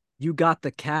Mac? You got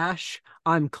the cash?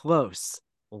 I'm close. is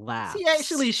Laughs. he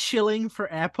actually shilling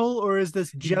for Apple, or is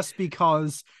this just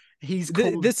because he's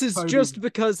called This is Toby? just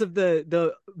because of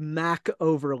the Mac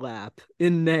overlap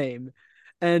in name.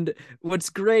 And what's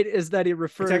great is that he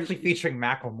refers. It's actually featuring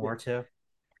Macklemore too.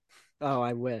 Oh,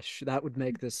 I wish that would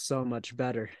make this so much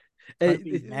better.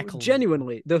 Toby Macklemore.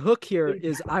 Genuinely, the hook here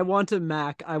is I want a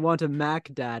Mac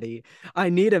Daddy. I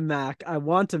need a Mac, I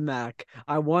want a Mac.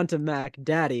 I want a Mac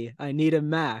Daddy. I need a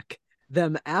Mac.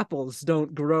 Them apples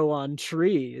don't grow on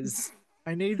trees.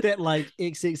 I need that like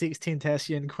XXX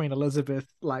Tentacion Queen Elizabeth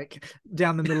like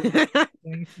down the middle of the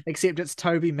thing, except it's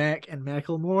Toby Mac and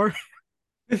Macklemore.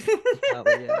 Hell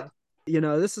yeah.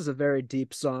 This is a very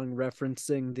deep song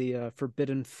referencing the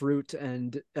forbidden fruit,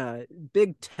 and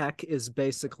big tech is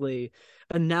basically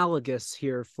analogous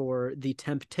here for the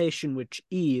temptation which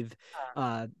Eve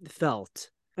felt.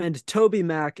 And Toby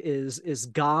Mac is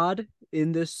God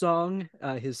in this song.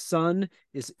 His son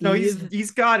is No, Eve,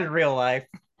 he's God in real life.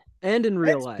 and in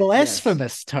real That's life.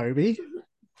 blasphemous, Toby.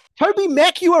 Toby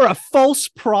Mac, you are a false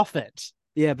prophet.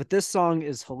 Yeah, but this song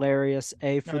is hilarious. For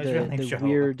his real name's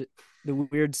Jehovah. The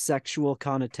weird sexual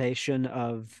connotation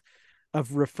of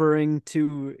referring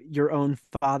to your own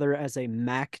father as a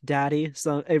Mac Daddy.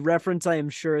 So a reference I am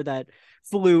sure that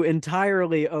flew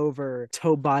entirely over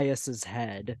Tobias's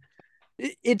head.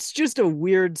 It's just a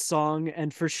weird song,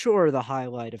 and for sure the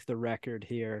highlight of the record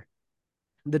here.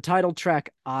 The title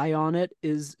track "Eye on It"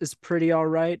 is pretty all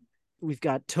right. We've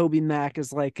got Toby Mac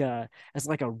as like a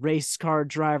race car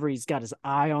driver. He's got his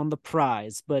eye on the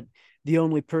prize, but the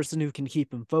only person who can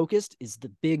keep him focused is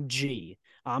the big G.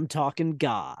 I'm talking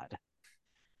God.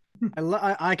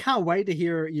 I can't wait to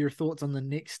hear your thoughts on the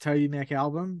next Toby Mac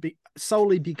album,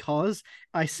 solely because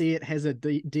I see it has a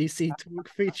DC Talk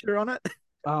feature on it.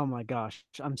 Oh my gosh,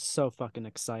 I'm so fucking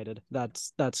excited.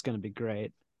 That's gonna be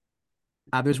great.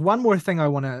 There's one more thing I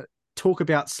want to talk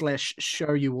about /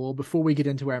 show you all before we get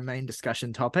into our main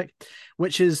discussion topic,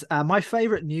 which is my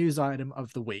favorite news item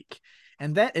of the week.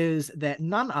 And that is that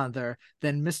none other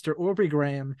than Mr. Aubrey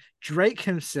Graham, Drake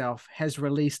himself, has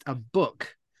released a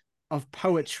book of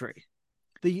poetry.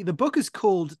 The book is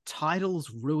called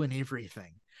Titles Ruin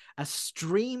Everything, a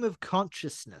stream of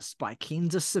consciousness by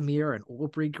Kenza Samir and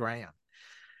Aubrey Graham.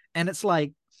 And it's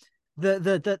like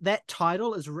that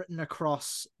title is written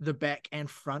across the back and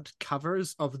front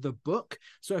covers of the book.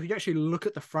 So if you actually look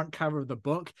at the front cover of the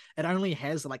book, it only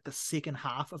has like the second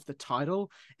half of the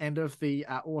title and of the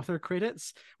author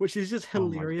credits, which is just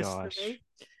hilarious to me.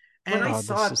 When I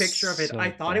saw a picture of it,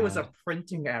 I thought it was a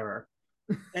printing error.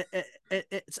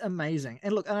 It's amazing.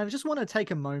 And look, and I just want to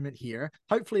take a moment here.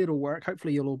 Hopefully it'll work.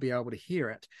 Hopefully you'll all be able to hear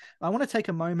it. I want to take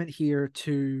a moment here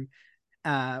to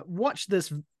watch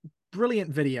this brilliant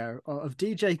video of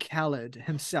DJ Khaled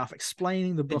himself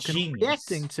explaining the book and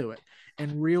reacting to it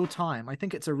in real time. I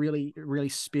think it's a really, really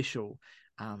special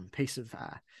piece of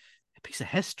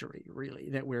history, really,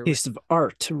 that piece of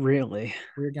art, really.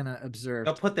 We're gonna observe.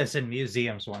 They'll put this in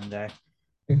museums one day.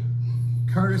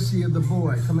 Courtesy of the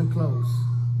boy, coming close.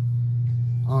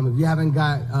 If you haven't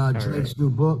got Drake's new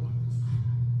book,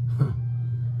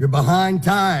 you're behind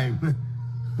time.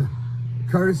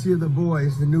 Courtesy of the boy,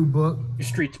 it's the new book. Your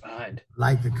street's behind.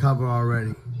 Like the cover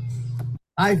already.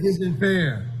 Life isn't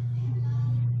fair,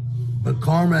 but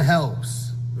karma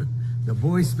helps. The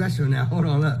boy's special now. Hold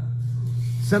on up.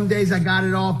 Some days I got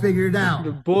it all figured out.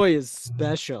 The boy is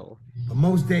special. But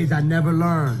most days I never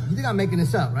learn. You think I'm making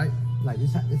this up, right? Like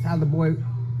this how the boy.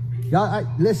 Y'all,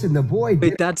 listen, the boy.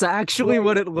 Wait, that's actually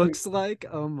what it looks like.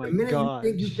 Oh my god! The minute you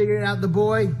think you figured out the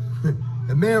boy,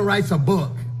 the man writes a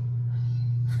book.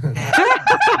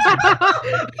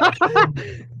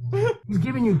 He's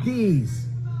giving you keys.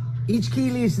 Each key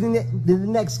leads to the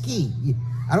next key.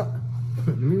 I don't.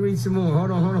 Let me read some more.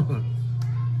 Hold on.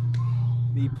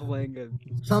 Me playing a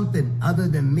something other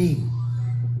than me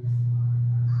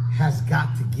has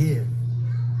got to give.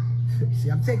 See,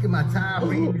 I'm taking my time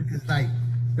reading this. It's like,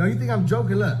 yo, you think I'm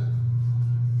joking? Look,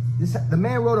 the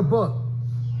man wrote a book.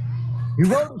 He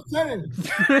wrote a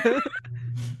sentence.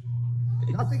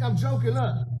 Y'all think I'm joking?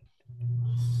 Look.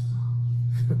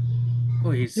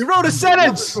 Please. You wrote a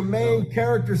sentence. From main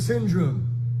character syndrome,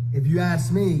 if you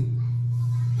ask me.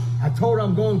 I told her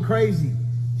I'm going crazy.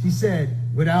 She said,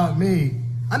 without me.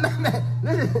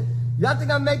 Listen, y'all think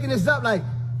I'm making this up? Like,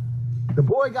 the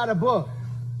boy got a book.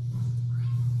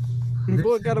 The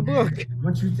boy got a book.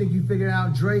 Once you think you figured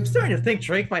out Drake, I'm starting to think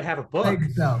Drake might have a book.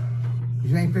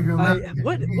 You ain't figuring out.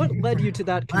 What led you to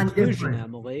that conclusion,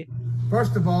 Emily?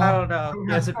 First of all, I don't know.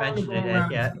 He hasn't mentioned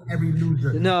it yet. Every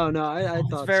loser. No, I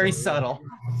thought it's very so. subtle.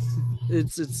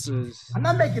 It's. I'm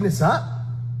not making this up.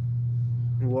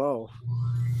 Whoa.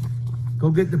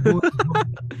 Go get the boy.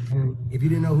 And if you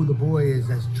didn't know who the boy is,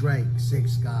 that's Drake,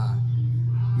 Sex God.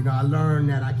 You know, I learned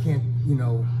that I can't,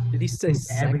 Did he say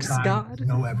Sex God?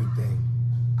 Know everything.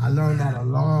 I learned that a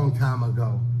long time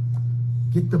ago.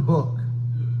 Get the book.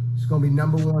 It's gonna be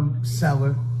 #1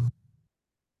 seller.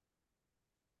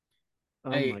 Oh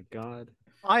my god.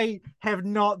 I have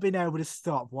not been able to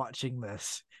stop watching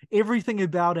this. Everything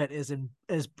about it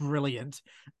is brilliant.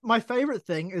 My favorite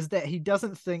thing is that he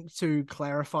doesn't think to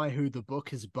clarify who the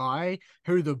book is by,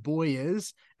 who the boy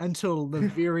is, until the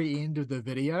very end of the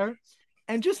video.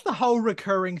 And just the whole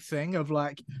recurring thing of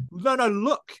like, no,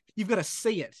 look, you've got to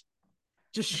see it.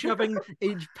 Just shoving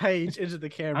each page into the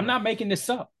camera. I'm not making this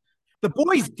up. The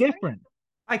boy's different.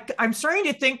 I'm starting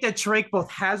to think that Drake both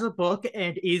has a book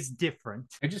and is different.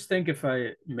 I just think if I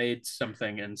made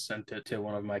something and sent it to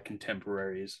one of my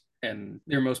contemporaries and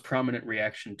their most prominent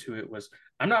reaction to it was,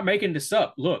 I'm not making this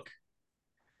up, look.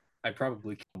 I'd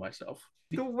probably kill myself.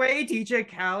 The way DJ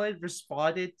Khaled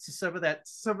responded to some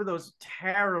of those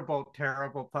terrible,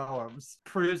 terrible poems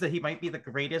proves that he might be the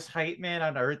greatest hype man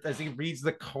on earth as he reads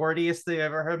the corniest thing I've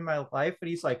ever heard in my life. And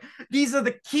he's like, these are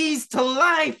the keys to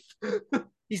life.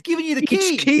 He's giving you the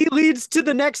key. Each key leads to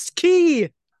the next key.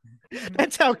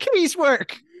 That's how keys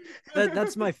work.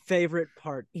 That's my favorite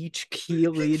part. Each key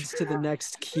leads to the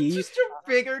next key. It's just a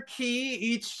bigger key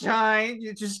each time.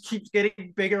 It just keeps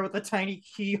getting bigger with a tiny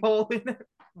keyhole in it.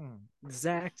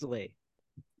 Exactly.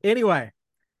 Anyway,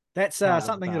 that's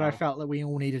something that I felt that we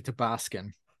all needed to bask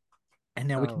in. And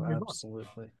now we can move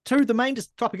absolutely on to the main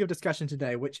topic of discussion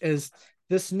today, which is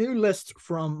this new list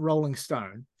from Rolling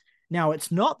Stone. Now,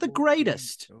 it's not the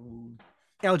greatest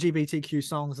LGBTQ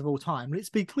songs of all time. Let's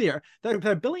be clear.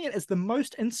 They're billing it as the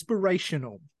most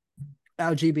inspirational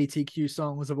LGBTQ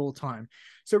songs of all time.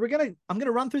 So I'm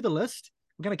gonna run through the list.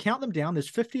 We're gonna count them down. There's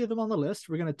 50 of them on the list.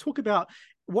 We're gonna talk about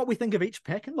what we think of each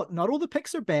pick. And look, not all the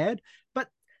picks are bad, but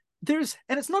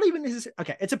it's not even necessarily,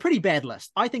 okay, it's a pretty bad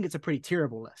list. I think it's a pretty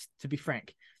terrible list, to be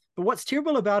frank. But what's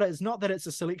terrible about it is not that it's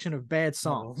a selection of bad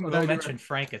songs. We'll mention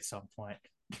Frank at some point.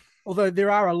 Although there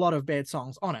are a lot of bad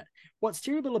songs on it. What's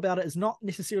terrible about it is not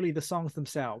necessarily the songs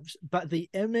themselves, but the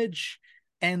image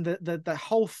and the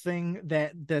whole thing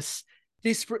that this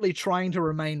desperately trying to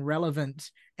remain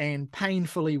relevant and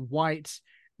painfully white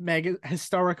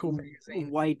historical magazine.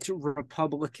 White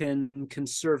Republican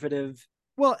conservative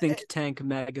think tank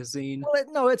magazine.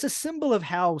 Well, it's a symbol of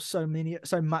how so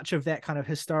much of that kind of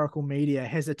historical media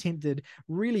has attempted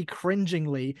really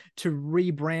cringingly to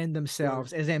rebrand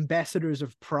themselves as ambassadors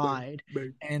of pride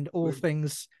and all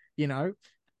things,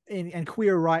 and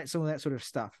queer rights, all that sort of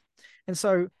stuff. And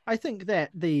so I think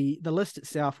that the list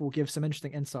itself will give some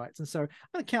interesting insights. And so I'm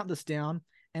going to count this down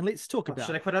and let's talk about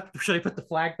Should I put the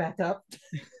flag back up?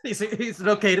 Is it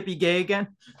okay to be gay again?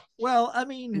 Well, I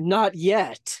mean, not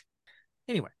yet.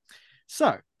 Anyway,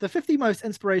 so the 50 most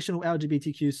inspirational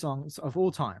LGBTQ songs of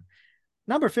all time.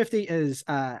 Number 50 is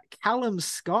Callum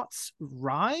Scott's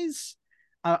Rise.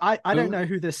 I don't know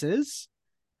who this is.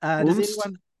 Does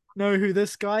anyone know who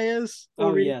this guy is?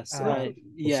 Oh, yes.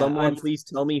 Yeah. Someone please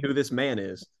tell me who this man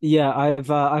is. Yeah,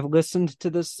 I've listened to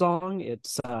this song.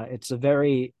 It's a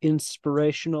very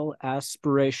inspirational,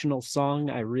 aspirational song.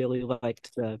 I really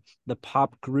liked the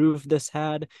pop groove this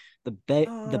had.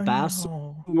 The bass.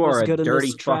 No. You are a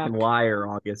dirty fucking liar,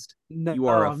 August. No, you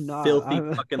are a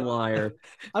filthy fucking liar.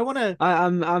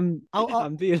 I'm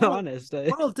being honest.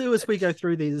 What I'll do as we go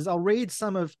through these is I'll read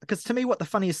some of, because to me what the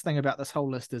funniest thing about this whole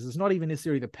list is not even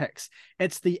necessarily the picks.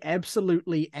 It's the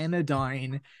absolutely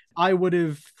anodyne, I would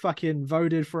have fucking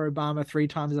voted for Obama 3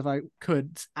 times if I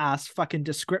could, ass fucking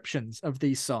descriptions of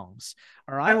these songs.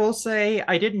 All right. I will say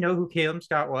I didn't know who Caleb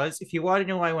Scott was. If you want to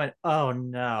know, I went, oh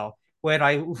no. When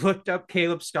I looked up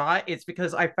Caleb Scott, it's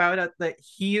because I found out that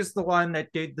he is the one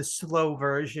that did the slow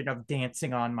version of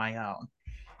Dancing on My Own.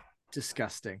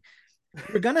 Disgusting.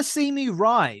 You're Gonna See Me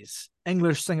Rise,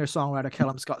 English singer-songwriter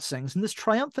Callum Scott sings in this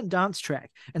triumphant dance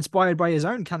track. Inspired by his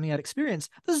own coming-out experience,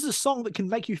 this is a song that can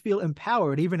make you feel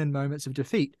empowered even in moments of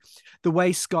defeat. The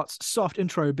way Scott's soft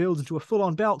intro builds into a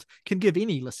full-on belt can give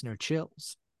any listener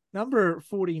chills. Number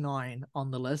 49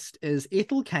 on the list is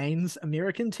Ethel Cain's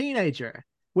American Teenager,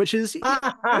 which is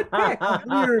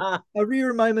a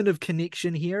rare moment of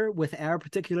connection here with our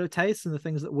particular tastes and the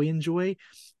things that we enjoy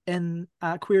in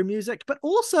queer music. But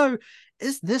also,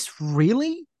 is this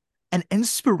really an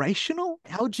inspirational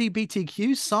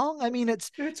LGBTQ song? I mean,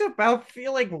 it's about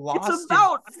feeling lost. It's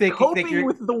about coping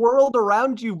with the world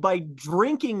around you by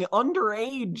drinking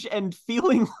underage and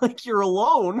feeling like you're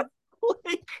alone.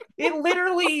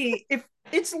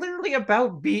 It's literally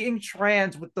about being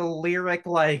trans with the lyric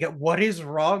like, what is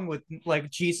wrong with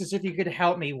Jesus, if you could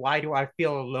help me, why do I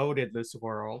feel alone in this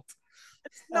world?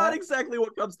 It's not exactly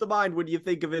what comes to mind when you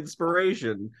think of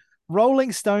inspiration.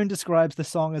 Rolling Stone describes the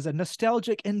song as a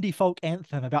nostalgic indie folk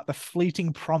anthem about the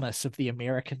fleeting promise of the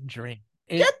American dream.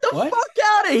 Get the fuck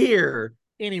out of here!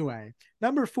 Anyway,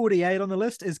 number 48 on the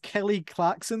list is Kelly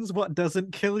Clarkson's What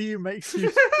Doesn't Kill You Makes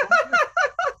You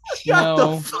Shut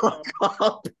the fuck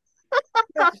up.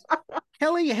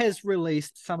 Kelly has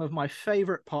released some of my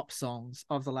favorite pop songs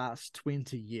of the last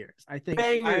 20 years. I think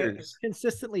bangers. I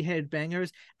consistently had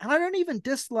bangers, and I don't even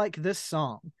dislike this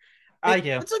song. I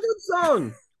do. It's a good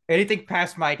song. Anything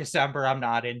past My December, I'm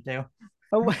not into.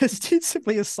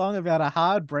 Ostensibly a song about a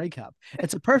hard breakup,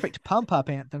 it's a perfect pump-up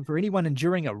anthem for anyone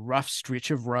enduring a rough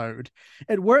stretch of road.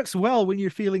 It works well when you're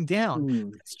feeling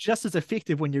down. It's just as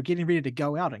effective when you're getting ready to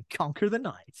go out and conquer the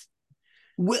night.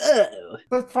 Whoa.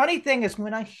 The funny thing is,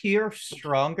 when I hear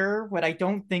stronger, what I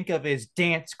don't think of is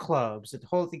dance clubs and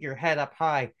holding your head up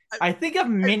high. I think of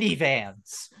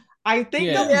minivans. I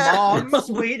think of Yeah. moms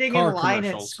waiting in Car line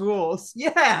at commercials. schools.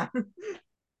 Yeah.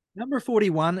 Number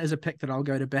 41 is a pick that I'll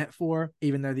go to bat for,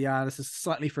 even though the artist is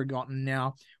slightly forgotten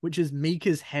now, which is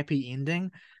Mika's Happy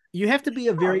Ending. You have to be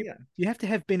you have to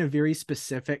have been a very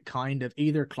specific kind of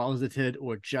either closeted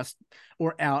or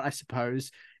out, I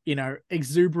suppose,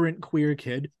 exuberant queer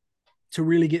kid to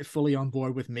really get fully on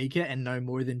board with Mika and know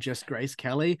more than just Grace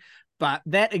Kelly. But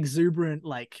that exuberant,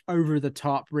 like over the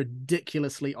top,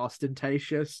 ridiculously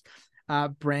ostentatious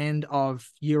brand of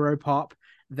Europop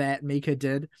that Mika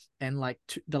did in like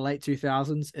the late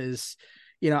 2000s is,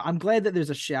 I'm glad that there's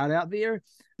a shout out there.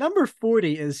 Number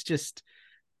 40 is just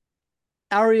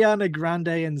Ariana Grande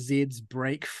and Zed's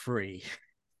Break Free.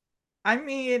 I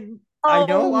mean, I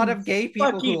know a lot of gay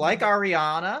people who fucking- like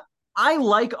Ariana. I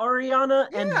like Ariana,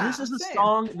 and Yeah, this is a same.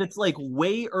 song that's like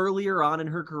way earlier on in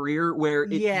her career where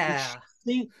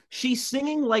she's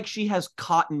singing like she has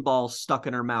cotton balls stuck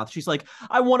in her mouth. She's like,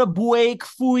 I want to break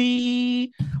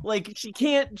free. Like she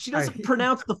doesn't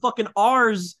pronounce the fucking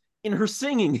R's in her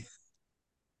singing.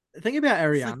 The thing about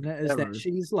Ariana is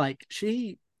that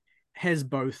she has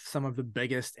both some of the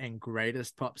biggest and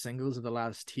greatest pop singles of the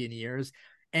last 10 years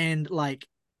and like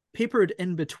peppered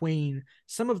in between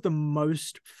some of the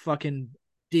most fucking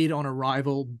dead on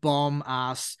arrival bomb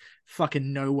ass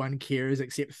fucking no one cares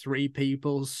except three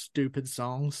people's stupid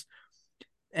songs.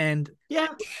 And yeah,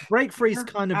 Break Free's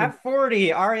kind of at 40,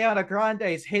 Ariana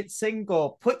Grande's hit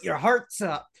single Put Your Hearts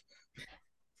Up.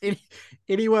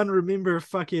 Anyone remember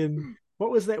fucking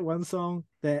what was that one song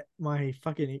that my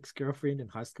fucking ex-girlfriend in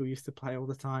high school used to play all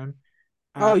the time?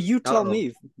 You tell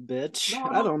me, bitch.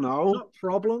 I don't know. Not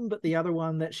Problem, but the other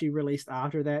one that she released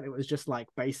after that, it was just like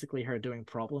basically her doing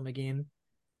Problem again.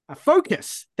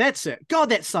 Focus. That's it. God,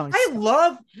 that song.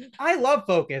 I love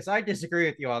Focus. I disagree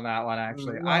with you on that one,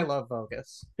 actually. I love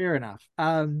Focus. Fair enough.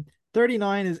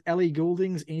 39 is Ellie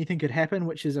Goulding's Anything Could Happen,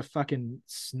 which is a fucking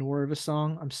snore of a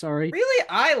song. I'm sorry. Really?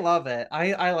 I love it.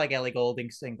 I like Ellie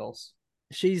Goulding singles.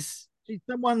 She's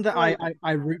someone that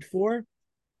I root for.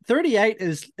 38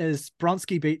 is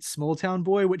Bronski Beats Small Town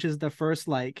Boy, which is the first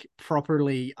like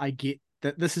properly I get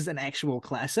that this is an actual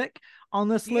classic on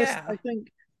this list, I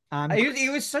think.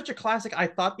 It was such a classic. I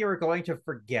thought they were going to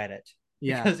forget it.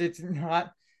 Yeah. Because it's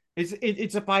not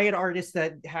it's by an artist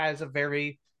that has a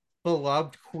very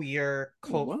beloved queer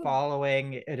cult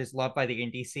following. It is loved by the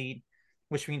indie scene,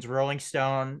 which means Rolling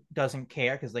Stone doesn't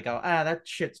care because they go, that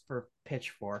shit's for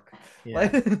Pitchfork. Yeah.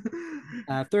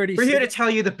 37, we're here to tell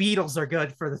you the Beatles are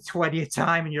good for the 20th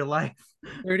time in your life.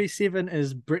 37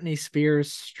 is Britney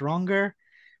Spears Stronger,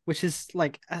 which is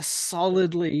like a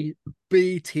solidly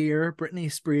B tier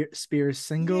Britney Spears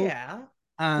single. Yeah.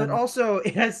 But also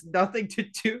it has nothing to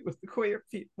do with queer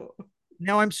people.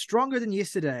 Now I'm stronger than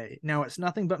yesterday. Now it's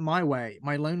nothing but my way.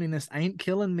 My loneliness ain't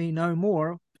killing me no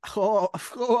more.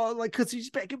 Like because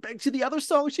she's back to the other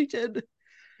song she did.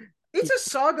 It's a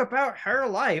song about her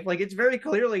life. Like it's very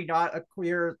clearly not a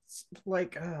queer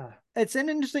It's an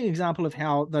interesting example of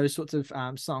how those sorts of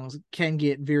songs can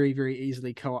get very, very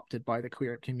easily co-opted by the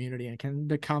queer community and can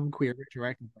become queer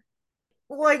retroactively.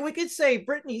 Like we could say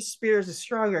Britney Spears is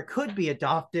Stronger could be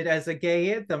adopted as a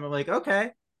gay anthem. I'm like,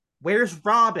 okay, where's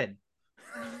Robin?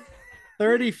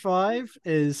 35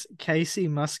 is Casey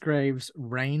Musgrave's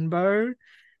Rainbow,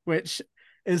 which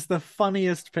is the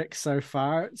funniest pick so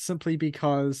far, simply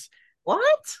because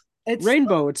what? It's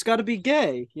rainbow. It's got to be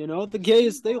gay. The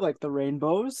gays, they like the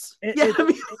rainbows.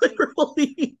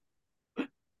 Literally.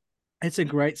 It's a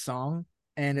great song.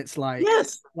 And it's like,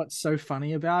 yes. What's so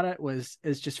funny about it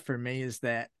is just for me is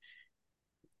that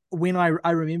when I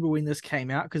remember when this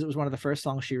came out, because it was one of the first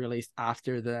songs she released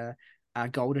after the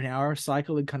golden hour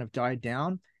cycle had kind of died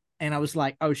down. And I was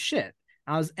like, oh shit.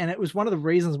 And it was one of the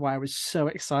reasons why I was so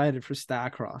excited for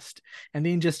Starcrossed. And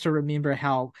then just to remember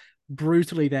how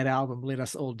brutally that album let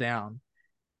us all down.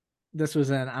 This was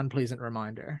an unpleasant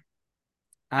reminder.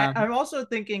 I'm also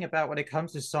thinking about when it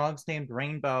comes to songs named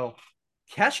Rainbow,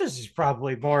 Kesha's is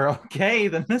probably more okay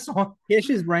than this one.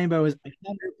 Kesha's Rainbow is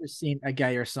 100% a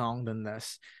gayer song than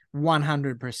this.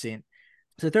 100%.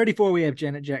 So 34, we have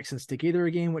Janet Jackson's Together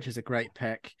Again, which is a great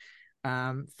pick.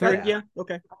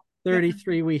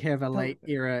 33, we have a late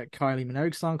era Kylie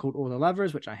Minogue song called All the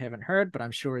Lovers, which I haven't heard, but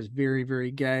I'm sure is very,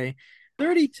 very gay.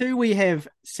 32, we have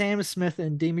Sam Smith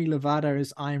and Demi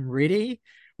Lovato's I'm Ready,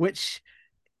 which,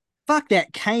 fuck,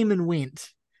 that came and went,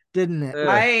 didn't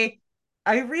it?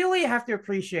 I really have to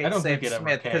appreciate Sam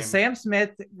Smith, because Sam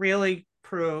Smith really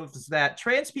proves that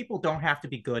trans people don't have to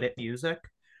be good at music.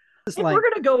 It's If like, we're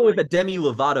gonna go with a Demi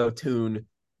Lovato tune,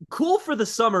 "Cool for the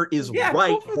Summer" is right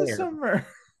Cool for the there. Summer.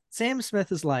 Sam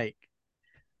Smith is like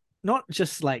not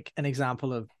just like an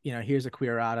example of, here's a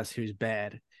queer artist who's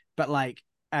bad, but like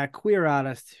a queer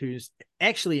artist who's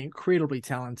actually incredibly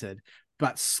talented,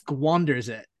 but squanders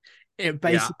it at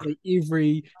basically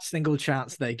every single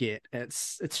chance they get.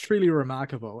 It's truly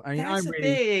remarkable. I mean, That's I'm the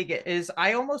really thing, is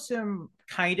I almost am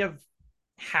kind of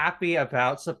happy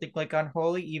about something like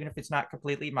Unholy, even if it's not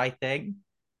completely my thing.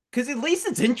 Because at least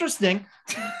it's interesting.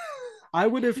 I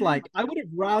would have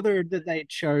rather that they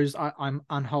chose I'm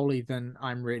Unholy than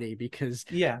I'm Ready, because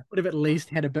Yeah. would have at least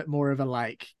had a bit more of a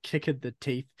like kick at the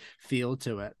teeth feel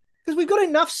to it. Because we've got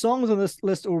enough songs on this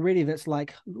list already that's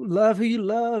like love who you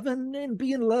love and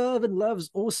be in love and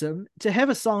love's awesome. To have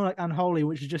a song like Unholy,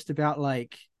 which is just about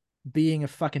like being a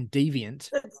fucking deviant.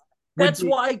 That's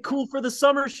why "Cool for the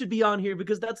Summer" should be on here,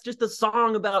 because that's just a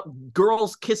song about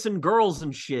girls kissing girls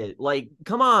and shit. Like,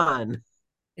 come on.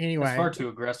 Anyway, That's far too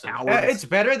aggressive. It's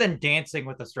better than Dancing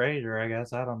with a Stranger, I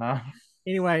guess. I don't know.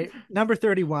 Anyway, number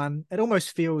 31. It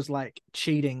almost feels like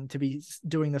cheating to be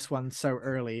doing this one so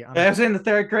early. I was in the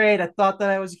 3rd grade. I thought that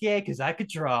I was gay because I could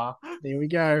draw. There we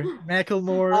go.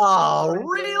 Macklemore. Oh,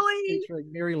 really?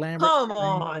 Featuring Mary Lambert. Come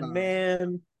on,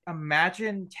 man.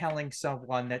 Imagine telling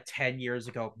someone that 10 years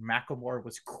ago Macklemore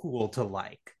was cool to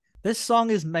like. This song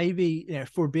is maybe,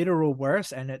 for better or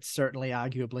worse, and it's certainly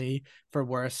arguably for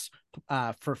worse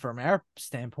from our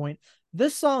standpoint.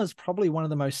 This song is probably one of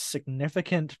the most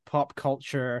significant pop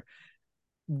culture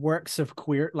works of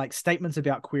statements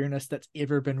about queerness that's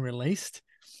ever been released.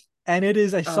 And it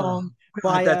is a song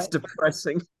by that's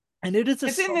depressing. And it's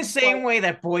in the same way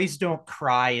that Boys Don't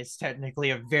Cry is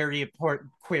technically a very important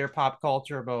queer pop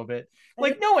culture moment.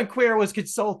 Like, no one queer was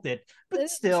consulted, but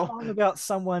still. It's a song about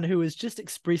someone who is just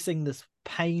expressing this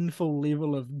painful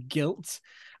level of guilt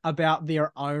about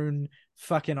their own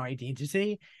fucking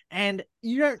identity. And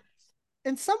you don't,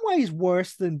 in some ways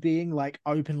worse than being like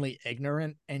openly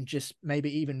ignorant and just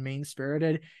maybe even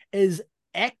mean-spirited, is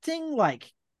acting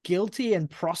like guilty and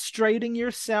prostrating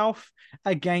yourself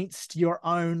against your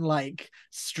own like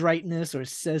straightness or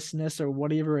cisness or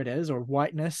whatever it is, or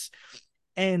whiteness,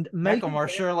 and Macklemore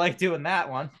sure like doing that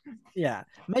one. Yeah,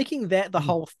 making that the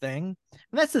whole thing.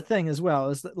 And that's the thing as well,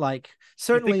 is that like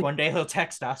certainly you think one day he'll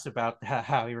text us about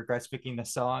how he regrets picking the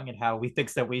song and how he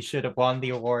thinks that we should have won the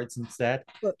awards instead.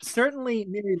 But certainly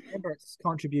Mary Lambert's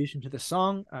contribution to the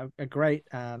song, a great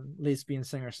lesbian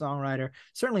singer-songwriter,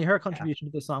 certainly her contribution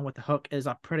to the song with the hook is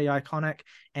a pretty iconic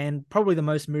and probably the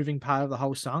most moving part of the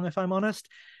whole song, if I'm honest.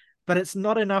 But it's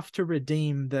not enough to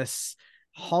redeem this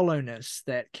hollowness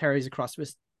that carries across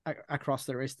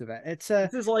the rest of it.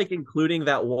 This is like including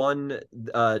that one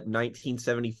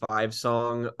 1975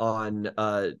 song on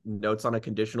Notes on a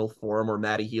Conditional Forum where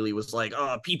Matty Healy was like,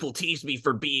 people tease me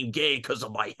for being gay because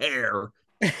of my hair.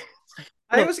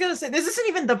 I was gonna say, this isn't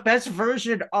even the best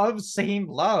version of Same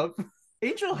Love.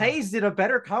 Angel Hayes did a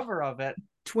better cover of it.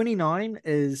 29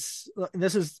 is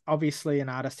obviously an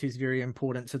artist who's very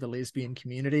important to the lesbian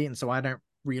community, and so I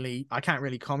can't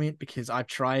really comment because I've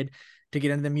tried to get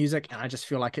into the music and I just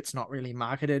feel like it's not really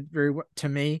marketed very well to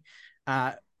me,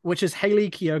 which is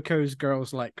Hayley Kiyoko's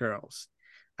Girls Like Girls.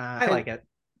 I like it.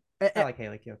 I like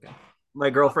Hayley Kiyoko. My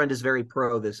girlfriend is very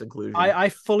pro this inclusion. I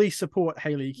fully support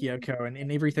Hayley Kiyoko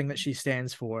and everything that she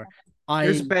stands for.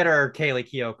 There's better Hayley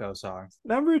Kiyoko songs.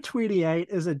 Number 28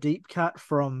 is a deep cut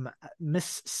from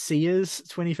Miss Sia's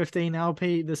 2015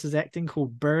 LP. This is acting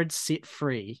called Birds Set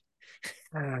Free.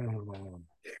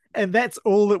 And that's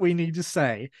all that we need to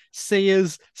say.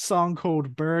 Sia's song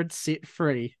called Birds Set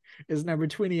Free is number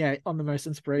 28 on the most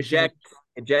inspirational.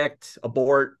 Eject,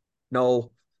 abort,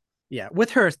 no. Yeah,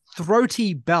 with her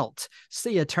throaty belt,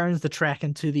 Sia turns the track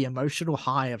into the emotional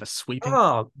high of a sweeping.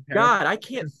 Oh, God, I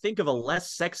can't think of a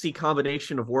less sexy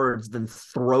combination of words than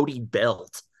throaty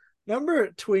belt.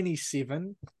 Number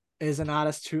 27 is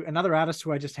another artist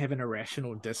who I just have an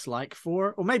irrational dislike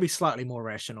for, or maybe slightly more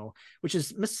rational, which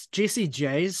is Miss Jessie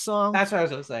J's song. That's what I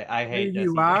was going to say. I hate Who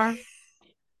You Are.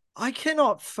 I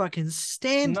cannot fucking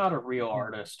stand. Not a real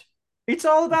artist. It's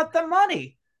all about the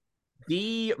money.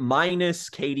 D-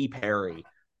 Katy Perry.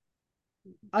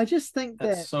 I just think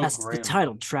That's the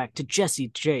title track to Jessie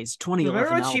J's 2011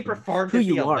 Remember when she album. performed Who at the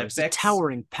You Are Olympics? is a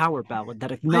towering power ballad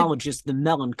that acknowledges the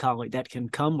melancholy that can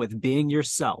come with being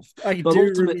yourself, but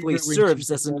ultimately serves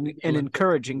as an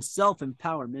encouraging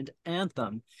self-empowerment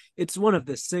anthem. It's one of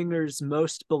the singer's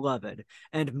most beloved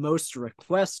and most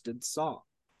requested songs.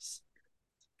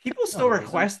 People still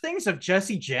request things of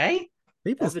Jessie J?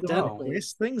 People still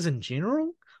request things in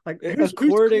general? Like, who's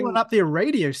calling up their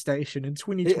radio station in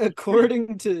 2020?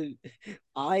 According to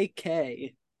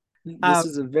IK, This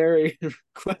is a very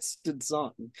requested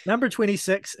song. Number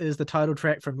 26 is the title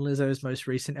track from Lizzo's most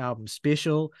recent album,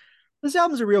 Special. This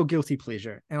album's a real guilty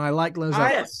pleasure, and I like Lizzo.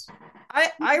 Yes. I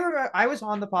remember I was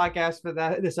on the podcast for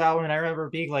this album, and I remember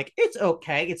being like, "It's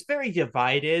okay. It's very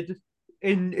divided,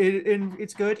 and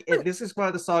it's good." And this is one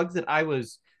of the songs that I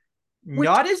was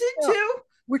not as into.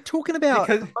 We're talking about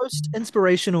Because- the most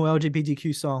inspirational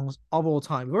LGBTQ songs of all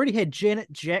time. We've already had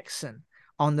Janet Jackson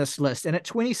on this list, and at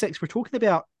 26, we're talking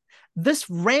about this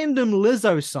random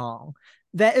Lizzo song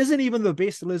that isn't even the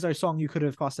best Lizzo song you could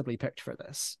have possibly picked for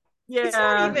this. Yeah. It's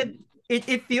not even.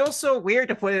 It feels so weird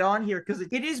to put it on here because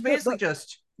it is basically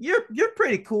just you're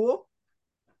pretty cool.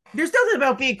 There's nothing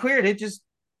about being queer. It just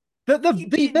the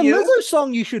Lizzo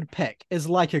song you should pick is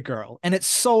Like a Girl, and it's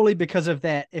solely because of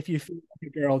that. If you feel like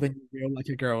a girl, then you feel like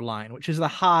a girl line, which is the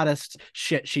hardest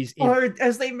shit she's in. Or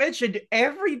as they mentioned,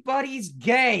 everybody's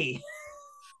gay.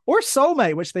 Or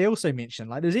Soulmate, which they also mentioned.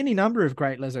 Like, there's any number of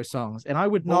great Lizzo songs, and I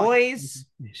would not. Boys.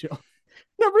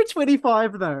 Number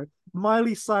 25, though,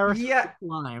 Miley Cyrus. Yeah.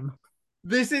 Lime.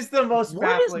 This is the most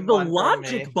What is baffling the one for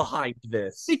logic me. behind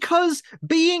this? Because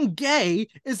being gay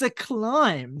is a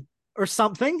climb or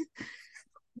something.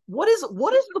 What is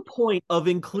the point of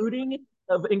including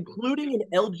an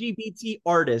LGBT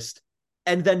artist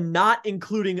and then not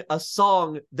including a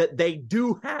song that they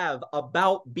do have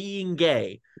about being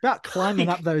gay? About climbing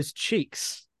up those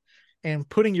cheeks and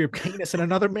putting your penis in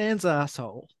another man's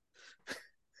asshole.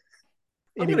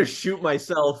 I'm gonna shoot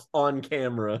myself on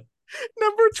camera.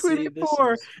 Number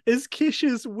 24 is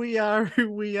Kish's We Are Who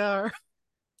We Are.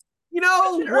 You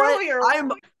know what? Earlier.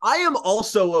 I am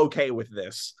also okay with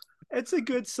this. It's a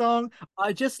good song.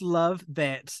 I just love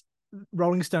that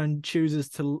Rolling Stone chooses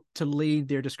to lead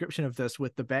their description of this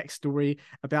with the backstory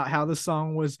about how the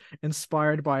song was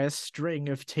inspired by a string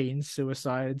of teen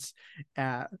suicides,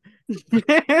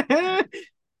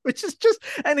 which is just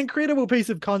an incredible piece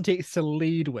of context to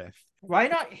lead with. Why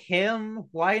not him?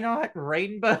 Why not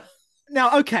Rainbow?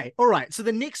 Now, okay, all right. So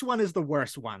the next one is the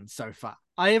worst one so far.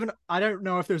 I don't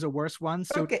know if there's a worse one.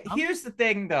 So okay, here's the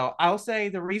thing, though. I'll say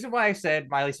the reason why I said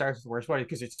Miley Cyrus is the worst one is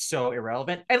because it's so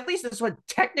irrelevant. At least this one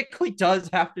technically does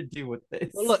have to do with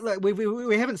this. Well, look,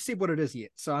 we haven't said what it is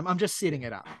yet, so I'm just setting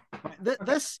it up.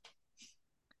 This,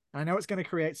 I know it's going to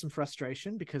create some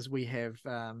frustration because we have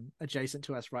adjacent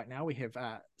to us right now, we have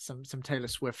some Taylor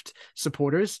Swift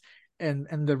supporters in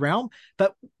the realm,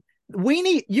 but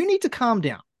you need to calm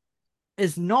down.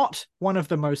 Is not one of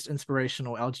the most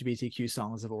inspirational LGBTQ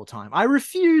songs of all time. I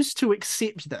refuse to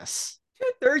accept this.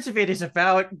 2/3 of it is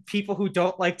about people who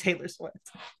don't like Taylor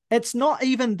Swift. It's not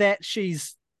even that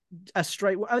she's a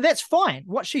straight. That's fine.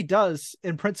 What she does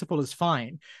in principle is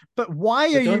fine. But why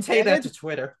are you don't say mad? that to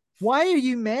Twitter? Why are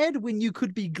you mad when you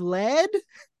could be glad?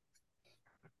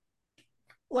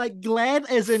 Like glad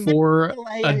as in for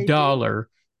 $1,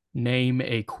 name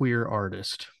a queer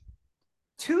artist.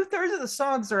 2/3 of the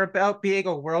songs are about being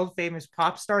a world famous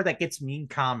pop star that gets mean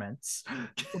comments.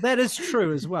 Well, that is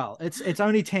true as well. It's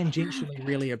only tangentially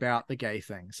really about the gay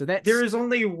thing. So that there is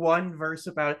only one verse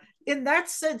about it. In that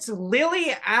sense,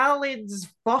 Lily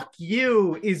Allen's "Fuck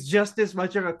You" is just as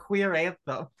much of a queer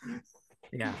anthem.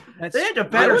 Yeah, they had a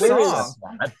better song.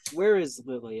 Where is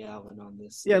Lily Allen on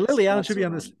this? Yeah, Lily Allen should be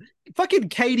on this. Fucking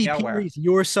Katy Perry's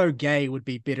 "You're So Gay" would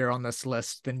be better on this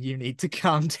list than "You Need to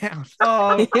Calm Down."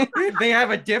 Oh, they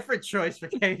have a different choice for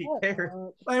Katy Perry.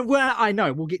 Well, I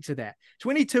know we'll get to that.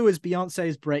 22 is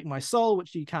Beyonce's "Break My Soul,"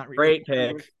 which you can't read. Great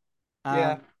pick.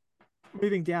 Yeah.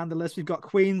 Moving down the list, we've got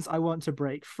Queen's "I Want to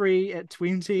Break Free" at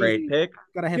 20. Great pick.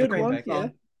 Got to have Good a Queen one, song. yeah.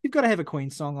 You've got to have a Queen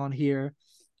song on here.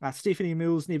 Stephanie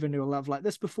Mills, "Never Knew a Love Like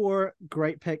This Before."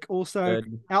 Great pick. Also,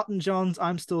 good. Elton John's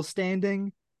 "I'm Still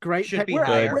Standing." Great pick.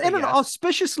 We're in an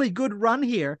auspiciously good run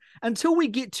here until we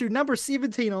get to number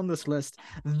 17 on this list.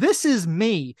 "This Is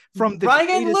Me" from the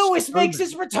Ryan Lewis makes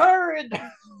his return.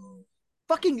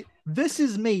 Fucking "This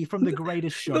Is Me" from The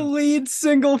Greatest Show. The lead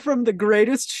single from The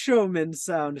Greatest Showman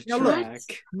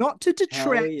soundtrack. Not to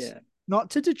detract.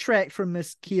 Not to detract from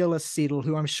Miss Keela Settle,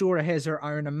 who I'm sure has her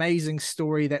own amazing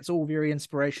story that's all very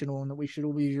inspirational and that we should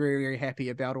all be very, very happy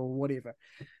about or whatever.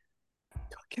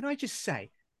 Can I just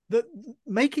say that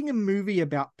making a movie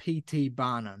about P.T.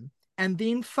 Barnum and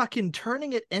then fucking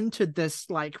turning it into this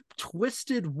like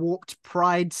twisted, warped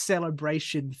pride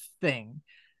celebration thing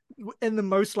in the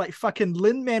most like fucking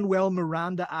Lin-Manuel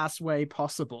Miranda-ass way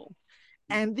possible,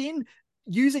 and then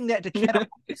using that to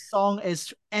catapult the song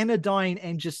as anodyne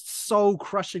and just soul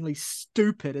crushingly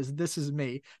stupid as "This Is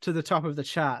Me" to the top of the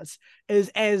charts is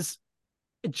as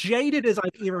jaded as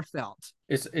I've ever felt.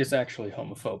 It's actually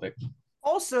homophobic.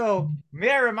 Also,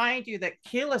 may I remind you that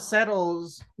Kayla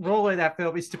Settle's role in that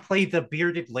film is to play the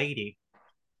bearded lady.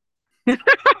 I'm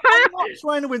not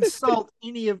trying to insult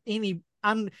any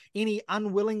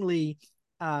unwillingly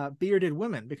bearded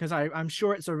women, because I'm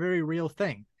sure it's a very real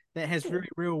thing that has very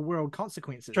real world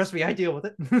consequences. Trust me, I deal with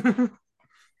it.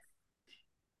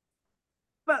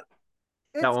 But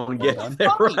that one gets there,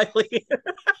 Riley.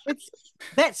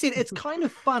 That's it. It's kind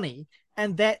of funny,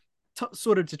 and that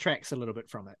sort of detracts a little bit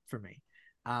from it for me.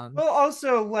 Well,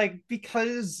 also, like,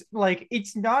 because, like,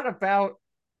 it's not about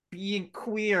being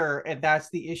queer, and that's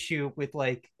the issue with,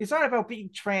 like, it's not about being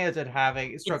trans and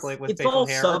struggling with facial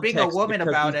hair or being a woman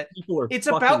about it. It's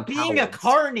about being a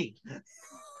carny.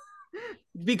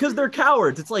 Because they're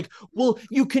cowards. It's like, well,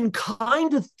 you can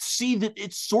kind of see that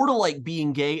it's sort of like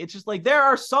being gay. It's just like, there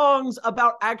are songs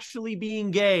about actually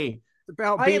being gay.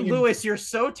 About being Lewis, you're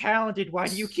so talented. Why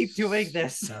do you keep doing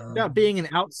this? About being an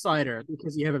outsider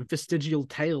because you have a vestigial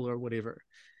tail or whatever.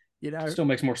 You know, it still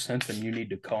makes more sense than you need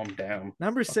to calm down.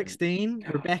 Number 16,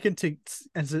 we're back into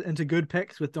good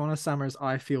picks with Donna Summer's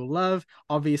 "I Feel Love."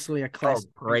 Obviously, a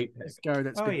classic great disco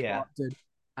that's been adopted.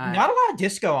 Not a lot of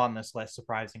disco on this list,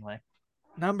 surprisingly.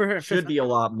 Should be a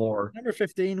lot more. Number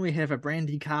 15, we have a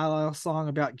Brandy Carlisle song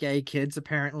about gay kids.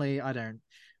 Apparently, I don't.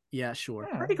 Yeah, sure.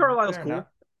 Brandy Carlisle's cool. Yeah,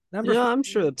 14, I'm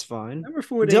sure that's fine. Number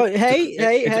 14. Hey.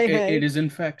 It is in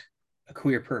fact a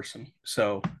queer person.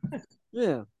 So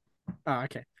yeah. Oh,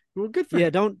 okay. Well, good for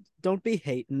him. Don't be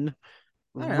hating,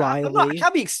 Riley. I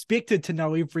can't be expected to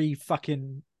know every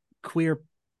fucking queer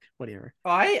whatever.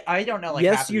 I don't know. Like,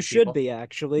 yes, you should be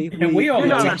actually. And we all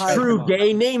know not a true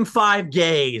gay. Name 5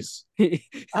 gays. This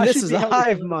is a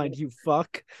hive mind, you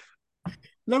fuck.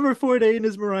 Number 14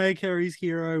 is Mariah Carey's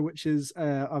 "Hero," which is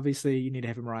obviously you need to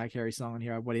have a Mariah Carey song on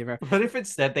here, whatever. What if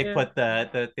instead they put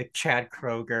the Chad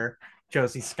Kroeger,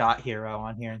 Josie Scott "Hero"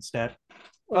 on here instead?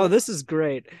 Oh, this is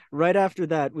great. Right after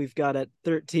that, we've got at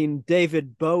 13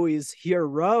 David Bowie's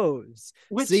 "Heroes."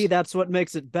 See, that's what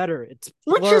makes it better. It's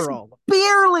plural. Which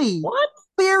is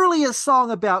barely a song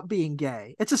about being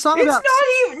gay. It's a song about.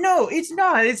 It's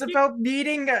not. It's about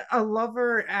meeting a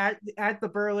lover at the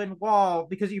Berlin Wall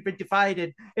because you've been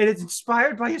divided, and it's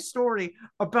inspired by a story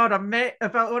about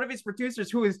about one of his producers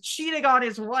who is cheating on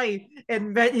his wife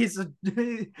and met his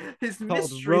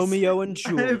mistress, Romeo and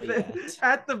Juliet,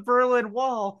 at the Berlin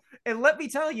Wall. And let me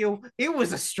tell you, it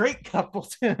was a straight couple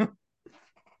too.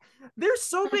 There's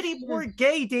so many more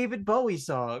gay David Bowie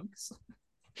songs.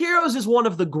 Heroes is one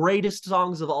of the greatest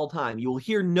songs of all time. You will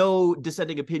hear no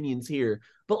dissenting opinions here.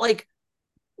 But, like,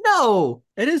 no.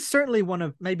 It is certainly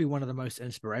maybe one of the most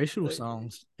inspirational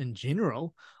songs in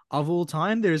general of all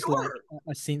time. There's like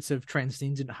a sense of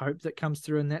transcendent hope that comes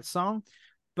through in that song.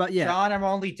 But yeah. John, I'm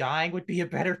Only Dying would be a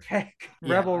better pick.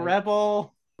 Yeah.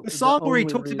 Rebel. The song where he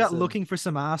talks about looking for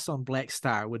some ass on Black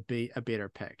Star would be a better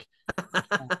pick.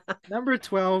 Number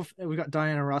 12, we've got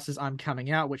Diana Ross's "I'm Coming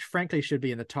Out," which frankly should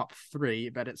be in the top 3,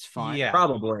 but it's fine. Yeah,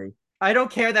 probably. I don't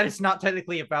care that it's not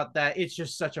technically about that. It's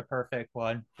just such a perfect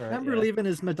one. Number 11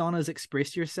 is Madonna's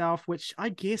 "Express Yourself," which I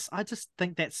just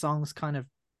think that song's kind of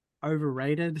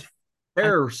overrated.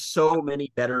 There are so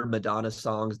many better Madonna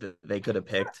songs that they could have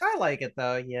picked. I like it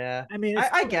though, yeah. I mean,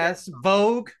 I guess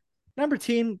Vogue. Number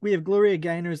 10, we have Gloria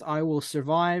Gaynor's "I Will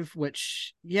Survive,"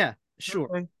 which, yeah, sure.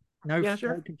 Okay. No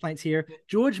complaints here.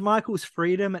 George Michael's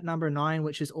 "Freedom" at number 9,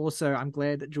 which is also, I'm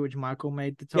glad that George Michael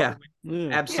made the top. Yeah,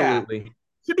 absolutely. Yeah.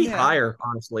 Should be higher,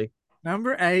 honestly.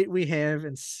 Number 8, we have,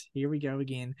 and here we go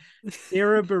again,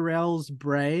 Sarah Bareilles'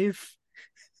 "Brave."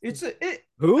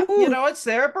 Who? You know what?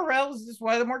 Sarah Bareilles is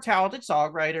one of the more talented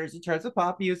songwriters in terms of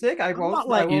pop music.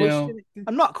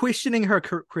 I'm not questioning her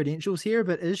credentials here,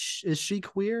 but is she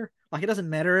queer? Like, it doesn't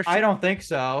matter if I don't think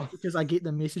so, because I get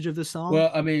the message of the song. Well,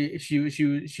 I mean,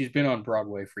 she's been on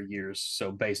Broadway for years,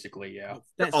 so basically, yeah,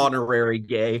 that's honorary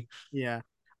gay. Yeah,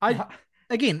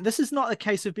 again, this is not a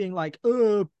case of being like,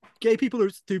 gay people are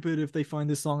stupid if they find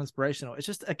this song inspirational. It's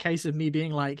just a case of me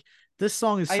being like, this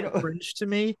song is so cringe to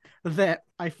me that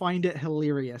I find it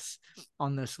hilarious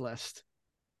on this list.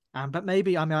 But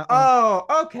maybe I'm out.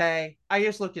 Oh, okay. I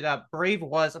just looked it up. Brave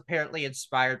was apparently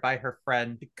inspired by her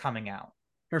friend coming out.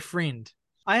 Her friend.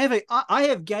 I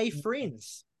have gay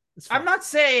friends. I'm not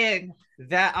saying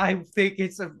that I think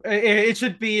it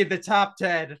should be in the top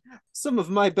 10. Some of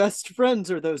my best friends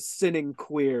are those sinning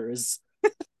queers.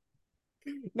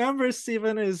 Number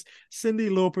 7 is Cyndi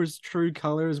Lauper's "True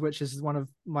Colors," which is one of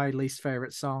my least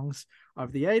favorite songs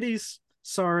of the 80s.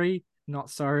 Sorry, not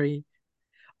sorry.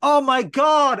 Oh my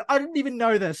god, I didn't even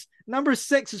know this. Number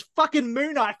 6 is fucking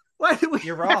Moonlight. Why do we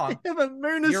You're wrong. have a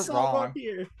Moonlight song on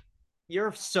here?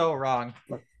 You're so wrong.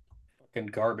 Fucking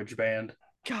garbage band.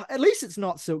 God, at least it's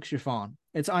not Silk Chiffon.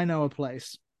 It's I Know a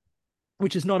Place,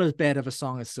 which is not as bad of a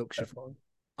song as Silk Chiffon.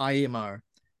 IMO.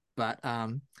 But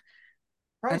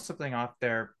probably something off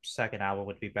their second album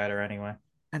would be better anyway.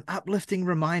 An uplifting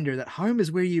reminder that home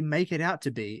is where you make it out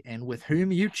to be and with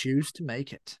whom you choose to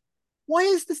make it. Why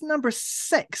is this number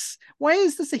 6? Why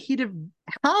is this ahead of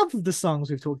half of the songs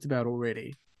we've talked about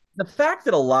already? The fact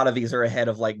that a lot of these are ahead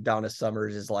of like Donna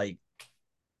Summers is like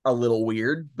a little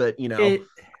weird, but you know.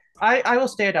 I will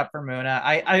stand up for Muna.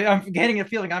 I'm getting a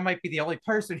feeling I might be the only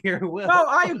person here who will. No,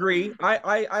 I agree.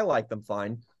 I like them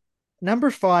fine.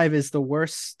 Number 5 is the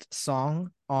worst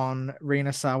song on Rina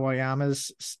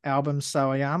Sawayama's album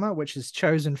Sawayama, which is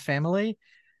Chosen Family.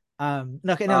 I feel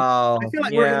like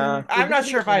I'm not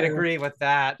sure if I'd agree with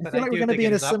that. I feel like we're going to be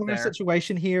in a similar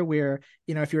situation here where,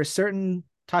 you know, if you're a certain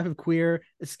type of queer,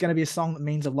 it's going to be a song that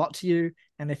means a lot to you.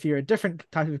 And if you're a different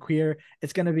type of queer,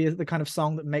 it's going to be the kind of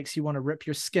song that makes you want to rip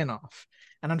your skin off.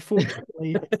 And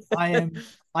unfortunately,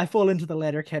 I fall into the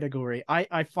latter category.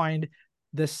 I find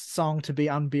this song to be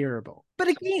unbearable. But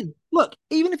again, look,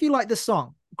 even if you like this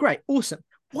song, great, awesome.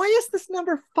 Why is this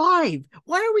number 5?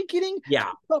 Why are we getting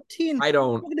top 10? I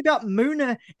don't talking about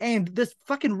Muna and this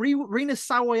fucking Rina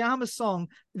Sawayama song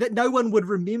that no one would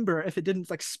remember if it didn't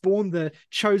like spawn the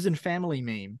Chosen Family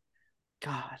meme.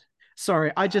 God,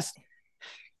 sorry, I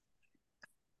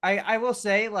will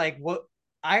say like what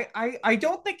I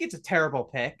don't think it's a terrible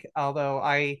pick, although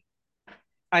I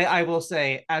will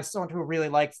say, as someone who really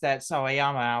likes that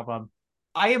Sawayama album,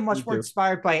 I am much more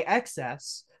inspired by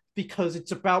Excess because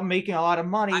it's about making a lot of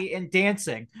money and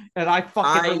dancing, and I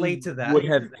fucking relate to that. I would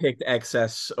have picked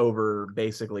Excess over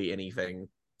basically anything.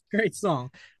 Great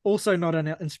song. Also not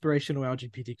an inspirational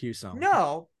LGBTQ song.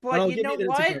 No, but you know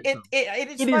what?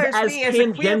 It inspires me as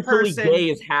a queer person. Gay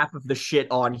is half of the shit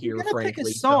on here, frankly. Pick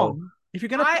a song. If you're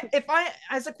gonna, if I,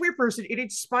 as a queer person, it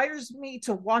inspires me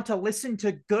to want to listen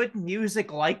to good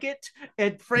music like it.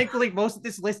 And frankly, most of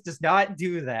this list does not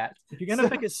do that. If you're gonna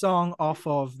pick a song off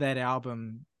of that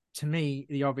album, to me,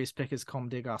 the obvious pick is Comme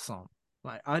des Garçons.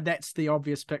 Like, that's the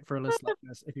obvious pick for a list like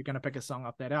this. If you're gonna pick a song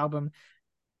off that album,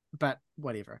 but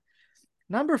whatever.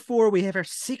 Number 4, we have our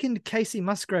second Casey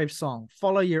Musgrave song,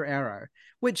 "Follow Your Arrow,"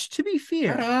 which, to be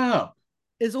fair,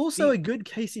 is also a good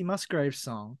Casey Musgrave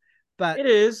song. But it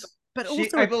is. But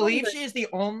also, I believe she is the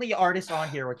only artist on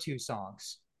here with 2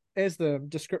 songs. As the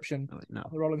description of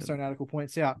the Rolling Stone article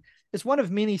points out, it's one of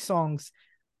many songs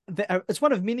it's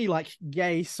one of many like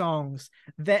gay songs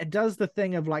that does the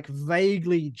thing of like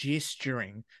vaguely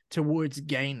gesturing towards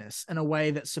gayness in a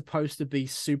way that's supposed to be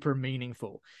super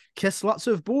meaningful. Kiss lots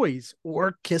of boys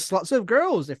or kiss lots of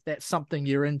girls if that's something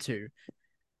you're into.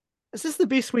 Is this the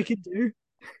best we can do?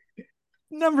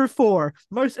 Number 4,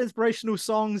 most inspirational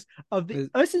songs of the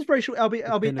most inspirational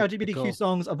LGBTQ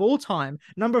songs of all time.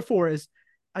 Number 4 is,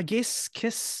 I guess,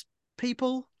 Kiss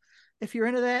People. If you're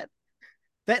into that,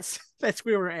 that's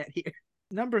where we're at here.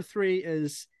 Number 3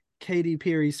 is Katy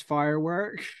Perry's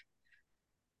Firework.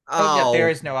 Yeah, there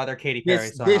is no other Katy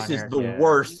Perry song. This is the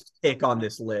worst pick on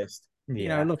this list. Yeah. You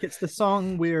know, look, it's the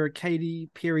song where Katy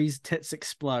Perry's tits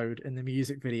explode in the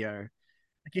music video.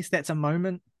 I guess that's a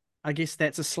moment. I guess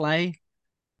that's a slay.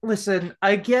 Listen,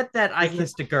 I get that I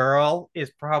Kissed a Girl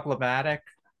is problematic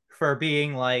for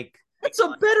being like... It's a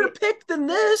better pick than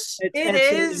this. It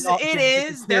is.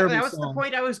 That was the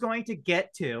point I was going to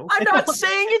get to. I'm not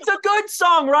saying it's a good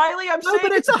song, Riley. I'm saying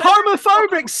but it's a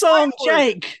homophobic song,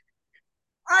 Jake.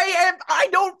 I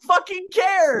don't fucking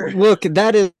care. Look,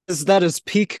 that is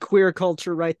peak queer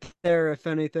culture right there, if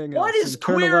anything. What is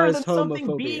queer than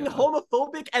something being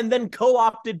homophobic and then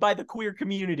co-opted by the queer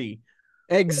community?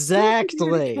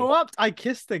 Exactly. Co-opt I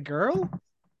Kissed a Girl?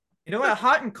 You know what?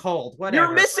 Hot and cold. Whatever.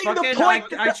 You're missing the point.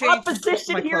 The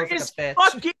opposition here is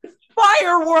fucking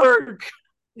firework.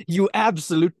 You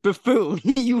absolute buffoon.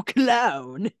 You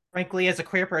clown. Frankly, as a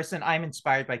queer person, I'm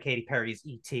inspired by Katy Perry's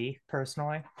E.T.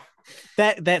 personally.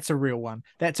 That's a real one.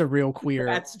 That's a real queer.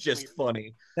 That's just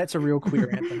funny. That's a real queer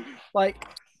anthem. Like,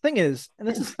 thing is, and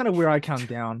this is kind of where I come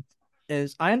down,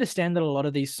 is I understand that a lot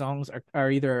of these songs are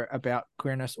either about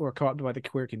queerness or co-opted by the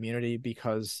queer community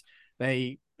because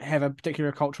they have a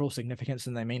particular cultural significance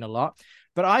and they mean a lot.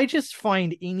 But I just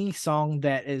find any song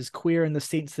that is queer in the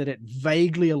sense that it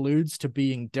vaguely alludes to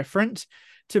being different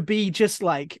to be just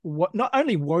like what not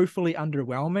only woefully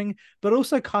underwhelming, but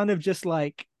also kind of just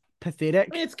like pathetic.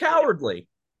 I mean, it's cowardly.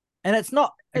 And it's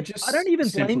not, I don't even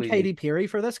blame Katy Perry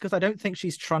for this because I don't think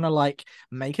she's trying to like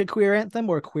make a queer anthem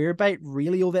or queer bait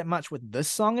really all that much with this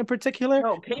song in particular.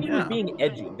 No, Katy was being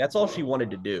edgy. That's all she wanted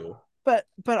to do. But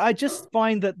I just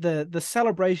find that the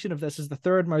celebration of this as the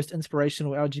third most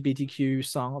inspirational LGBTQ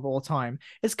song of all time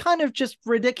is kind of just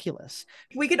ridiculous.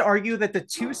 We could argue that the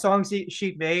two songs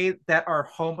she made that are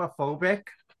homophobic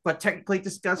but technically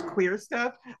discuss queer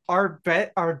stuff are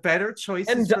better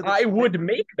choices. And I would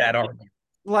make that argument.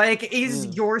 Like, is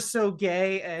You're So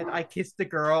Gay and I Kissed the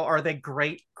Girl, are they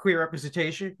great queer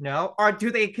representation? No. Or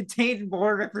do they contain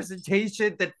more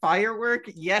representation than Firework?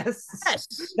 Yes.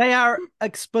 They are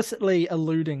explicitly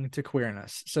alluding to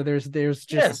queerness. So there's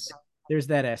just there's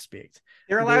that aspect.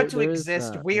 They're allowed to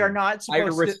exist. We are not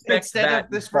supposed to, instead of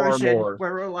this version where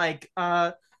we're like,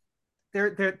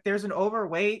 there's an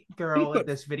overweight girl in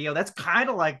this video that's kind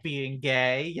of like being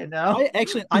gay, you know?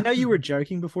 I know you were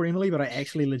joking before, Emily, but I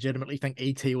actually legitimately think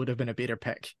E.T. would have been a better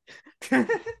pick.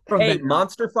 Hey,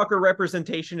 monster fucker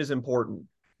representation is important.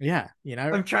 Yeah, you know.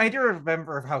 I'm trying to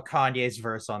remember how Kanye's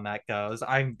verse on that goes.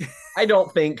 I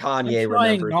don't think Kanye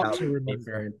remembers not to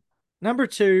remember. Number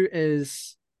 2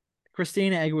 is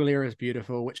Christina Aguilera's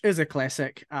Beautiful, which is a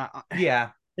classic.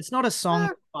 Yeah. It's not a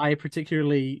song I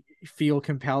particularly feel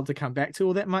compelled to come back to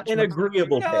all that much. An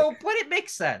agreeable pick. No, but it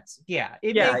makes sense. Yeah,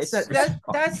 it makes sense.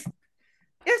 That's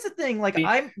here's the thing. Like,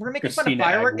 we're making fun of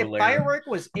Firework. If Firework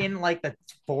was in like the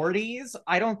 40s,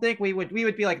 I don't think we would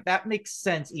be like, that makes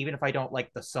sense, even if I don't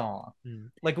like the song.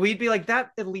 Like, we'd be like,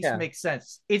 that at least makes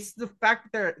sense. It's the fact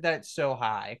that it's so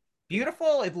high.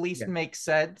 Beautiful at least makes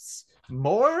sense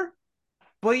more,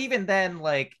 but even then,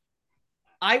 like,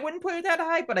 I wouldn't put it that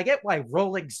high, but I get why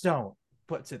Rolling Stone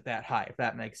puts it that high, if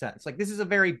that makes sense. Like, this is a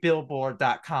very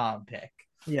Billboard.com pick.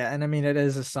 Yeah, and I mean, it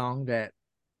is a song that,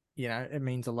 you know, it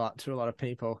means a lot to a lot of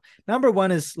people. Number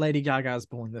 1 is Lady Gaga's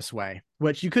Born This Way,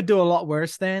 which you could do a lot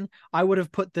worse than. I would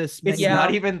have put this. It's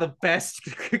not even the best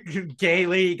gay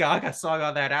Lady Gaga song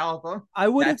on that album.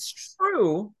 That's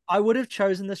true. I would have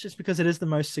chosen this just because it is the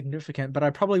most significant, but I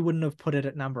probably wouldn't have put it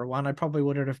at number 1. I probably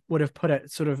would have put it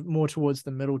sort of more towards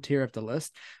the middle tier of the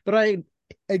list. But I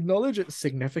acknowledge its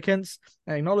significance.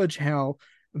 I acknowledge how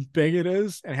big it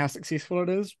is and how successful it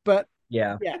is. But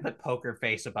yeah, the poker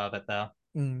face about it though.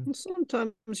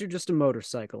 Sometimes you're just a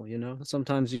motorcycle, you know.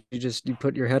 Sometimes you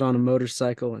put your head on a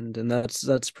motorcycle, and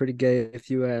that's pretty gay if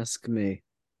you ask me.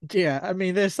 Yeah, I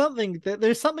mean, there's something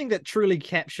that truly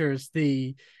captures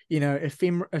the, you know,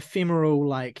 ephemeral,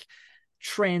 like,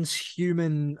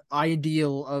 transhuman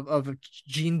ideal of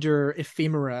gender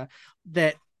ephemera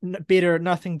that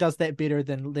nothing does that better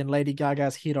than Lady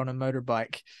Gaga's head on a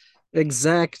motorbike.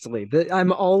 Exactly.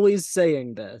 I'm always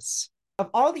saying this. Of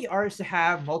all the artists to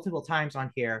have multiple times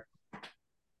on here,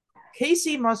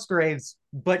 Casey Musgraves,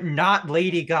 but not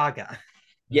Lady Gaga.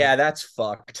 Yeah, that's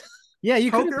fucked. Yeah,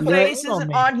 you could. Poker Face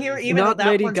isn't on here, even though that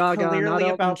Lady one's Gaga, clearly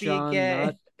about being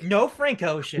gay. No Frank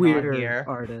Ocean on here.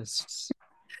 Artists.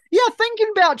 Yeah, thinking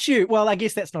about you. Well, I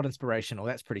guess that's not inspirational.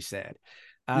 That's pretty sad.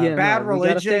 Bad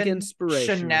Religion,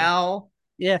 Chanel.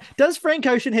 Yeah. Does Frank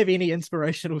Ocean have any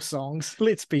inspirational songs?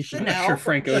 Let's be sure. I'm not sure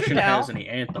Frank Ocean has any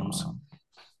anthems.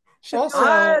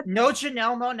 Also, no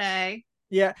Janelle Monáe.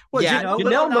 Yeah. Well,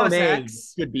 Janelle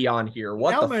Monáe should be on here.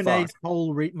 What Janelle the Monáe's fuck?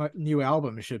 whole new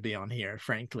album should be on here,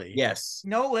 frankly. Yes.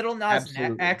 No Little Nas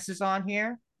X is on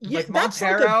here. Yeah, like that's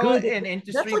Montero like a good, and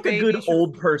Industry that's like Baby a good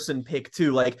old person pick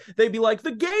too. Like, they'd be like,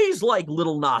 the gays like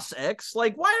Little Nas X.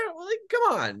 Like, why? Like,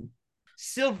 come on.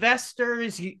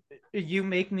 Sylvester's You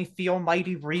Make Me Feel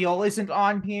Mighty Real isn't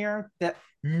on here. That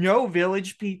no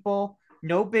Village People,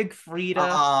 no Big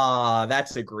Frida.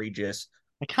 That's egregious.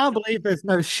 I can't believe there's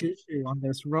no Shoo Shoo on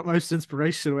this most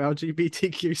inspirational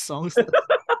LGBTQ songs.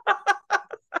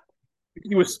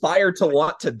 You aspire to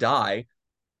want to die.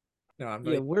 No, I'm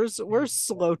not. Yeah, where's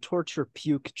Slow Torture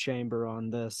Puke Chamber on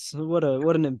this? What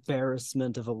an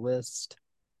embarrassment of a list.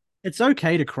 It's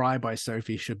Okay to Cry by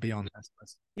Sophie should be on this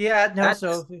list. Yeah, no,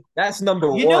 Sophie. That's number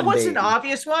 1. You know what's an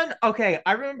obvious one? Okay,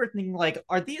 I remember thinking, like,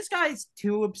 are these guys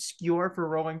too obscure for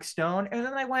Rolling Stone? And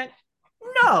then I went,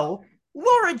 no,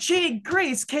 Laura Jane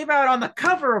Grace came out on the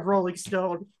cover of Rolling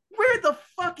Stone. Where the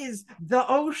fuck is The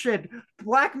Ocean?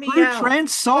 Black Me True Out.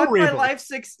 Trans Soul Rebel. My Life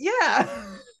 6. Yeah.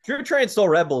 True Trans Soul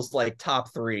Rebel's like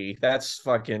top 3. That's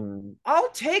fucking.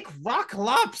 I'll take Rock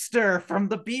Lobster from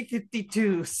the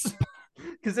B-52s.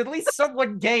 Because at least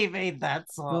someone gay made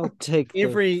that song. I'll take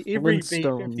every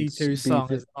B-52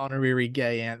 song is an honorary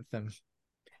gay anthem.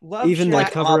 Love Even Shack.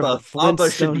 the cover of the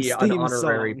ABBA should be Flintstones an theme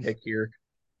honorary song. pick here.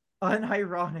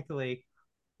 Unironically,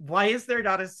 why is there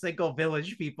not a single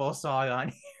Village People song on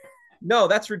here? No,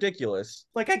 that's ridiculous.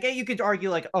 Like, I get you could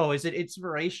argue, like, oh, is it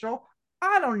inspirational?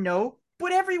 I don't know,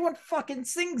 but everyone fucking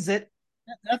sings it.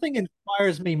 Nothing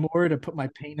inspires me more to put my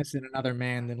penis in another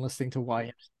man than listening to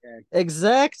YMCA.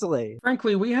 Exactly.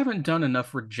 Frankly, we haven't done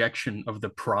enough rejection of the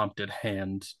prompt at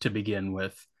hand to begin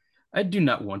with. I do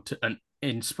not want an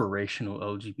inspirational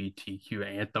LGBTQ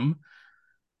anthem.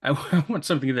 I want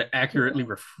something that accurately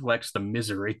reflects the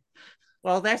misery.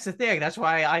 Well, that's the thing. That's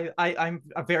why I'm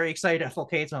very excited to full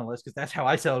Kate's on the list, because that's how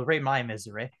I celebrate my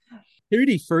misery.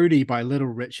 Tutti Frutti by Little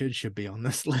Richard should be on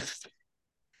this list.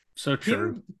 So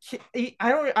true.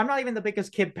 I'm not even the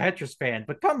biggest Kim Petras fan,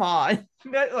 but come on.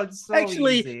 That's so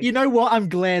Actually, easy. you know what? I'm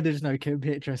glad there's no Kim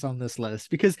Petras on this list,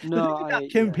 because the thing about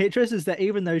Kim Petras is that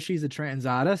even though she's a trans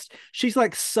artist, she's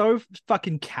like so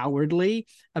fucking cowardly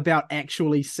about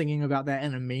actually singing about that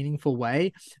in a meaningful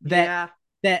way that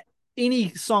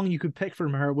any song you could pick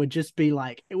from her would just be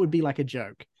like, it would be like a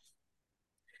joke.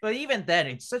 But even then,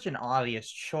 it's such an obvious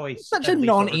choice. Such a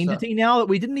non-entity now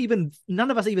that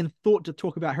none of us even thought to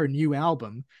talk about her new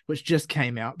album, which just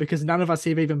came out, because none of us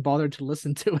have even bothered to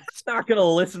listen to it. Not gonna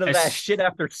listen to that shit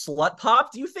after Slut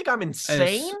Pop. Do you think I'm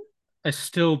insane? I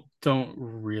still don't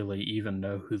really even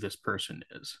know who this person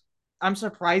is. I'm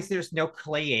surprised there's no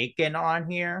Clay Aiken on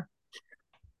here.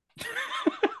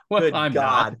 Well, good God.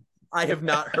 Not. I have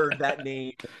not heard that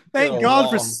name. Thank God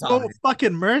for so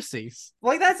fucking mercies.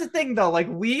 Like, that's the thing, though. Like,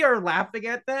 we are laughing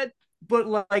at that, but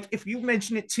like, if you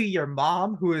mention it to your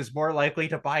mom, who is more likely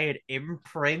to buy an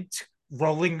imprint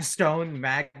Rolling Stone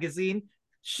magazine,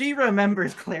 she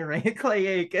remembers Clay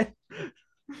Aiken.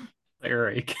 Claire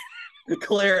Aiken.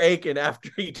 Claire Aiken after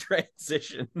he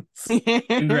transitions.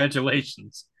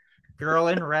 Congratulations. Girl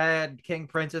in Red, King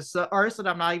Princess, artists that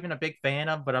I'm not even a big fan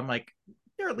of, but I'm like,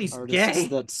 they're at least gay.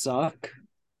 That suck.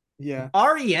 Yeah.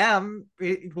 REM,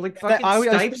 like fucking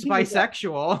Stipe's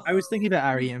bisexual. I was thinking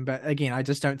about REM, but again, I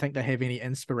just don't think they have any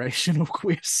inspirational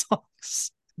queer songs.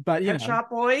 But you know,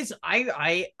 Shop Boys,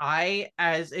 I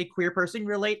as a queer person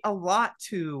relate a lot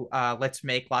to Let's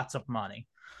Make Lots of Money.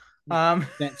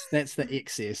 That's the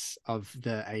excess of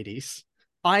the 80s.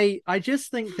 I just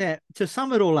think that, to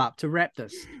sum it all up, to wrap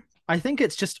this, I think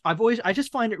it's just, I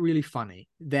just find it really funny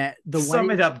that sum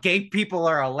it up, gay people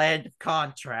are a land of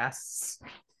contrasts.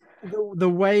 The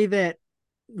way that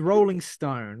Rolling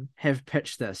Stone have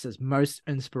pitched this as most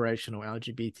inspirational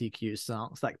LGBTQ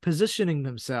songs, like positioning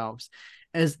themselves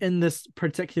as in this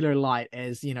particular light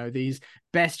as, you know, these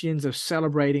bastions of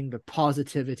celebrating the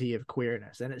positivity of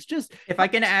queerness. And it's just, if I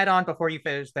can add on before you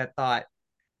finish that thought,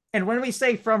 and when we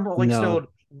say from Rolling Stone,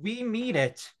 we mean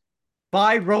it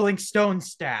by Rolling Stone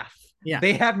staff. Yeah,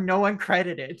 they have no one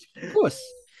credited. Of course.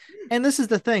 And this is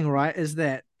the thing, right? Is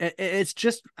that it's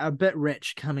just a bit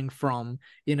rich coming from,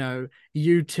 you know,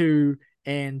 U2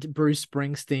 and Bruce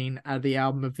Springsteen are the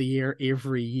album of the year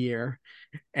every year,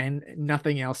 and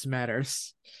nothing else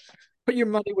matters. Put your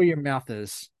money where your mouth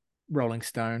is, Rolling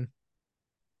Stone.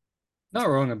 Not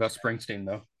wrong about Springsteen,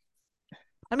 though.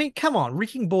 I mean, come on,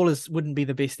 Wrecking Ball wouldn't be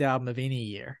the best album of any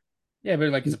year. Yeah, but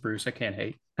like it's Bruce, I can't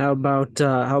hate. How about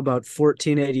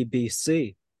 1480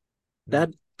 BC? That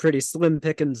pretty slim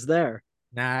pickings there.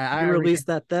 Nah, you released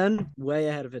that then, way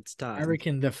ahead of its time. I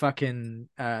reckon the fucking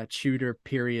Tudor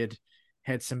period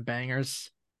had some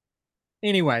bangers.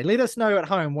 Anyway, let us know at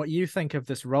home what you think of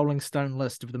this Rolling Stone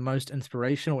list of the most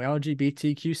inspirational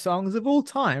LGBTQ songs of all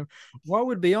time. What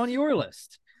would be on your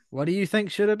list? What do you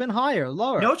think should have been higher,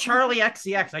 lower? No Charlie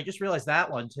XCX. I just realized that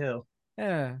one too.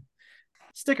 Yeah.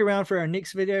 Stick around for our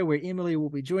next video, where Emily will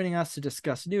be joining us to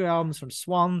discuss new albums from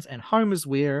Swans and Home Is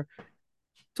Where,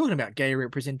 talking about gay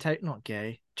representation, not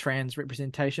gay, trans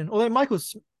representation. Although Michael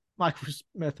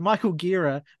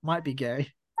Gira might be gay.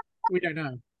 We don't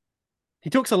know. He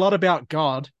talks a lot about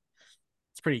God.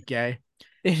 It's pretty gay.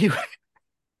 Anyway.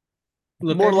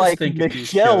 Look, more like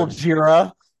Michelle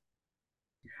Gira.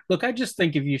 Look, I just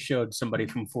think if you showed somebody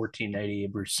from 1480 a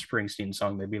Bruce Springsteen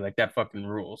song, they'd be like, that fucking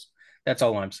rules. That's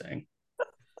all I'm saying.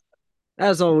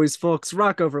 As always, folks,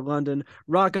 rock over London,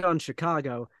 rock on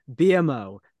Chicago,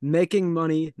 BMO, making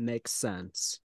money makes sense.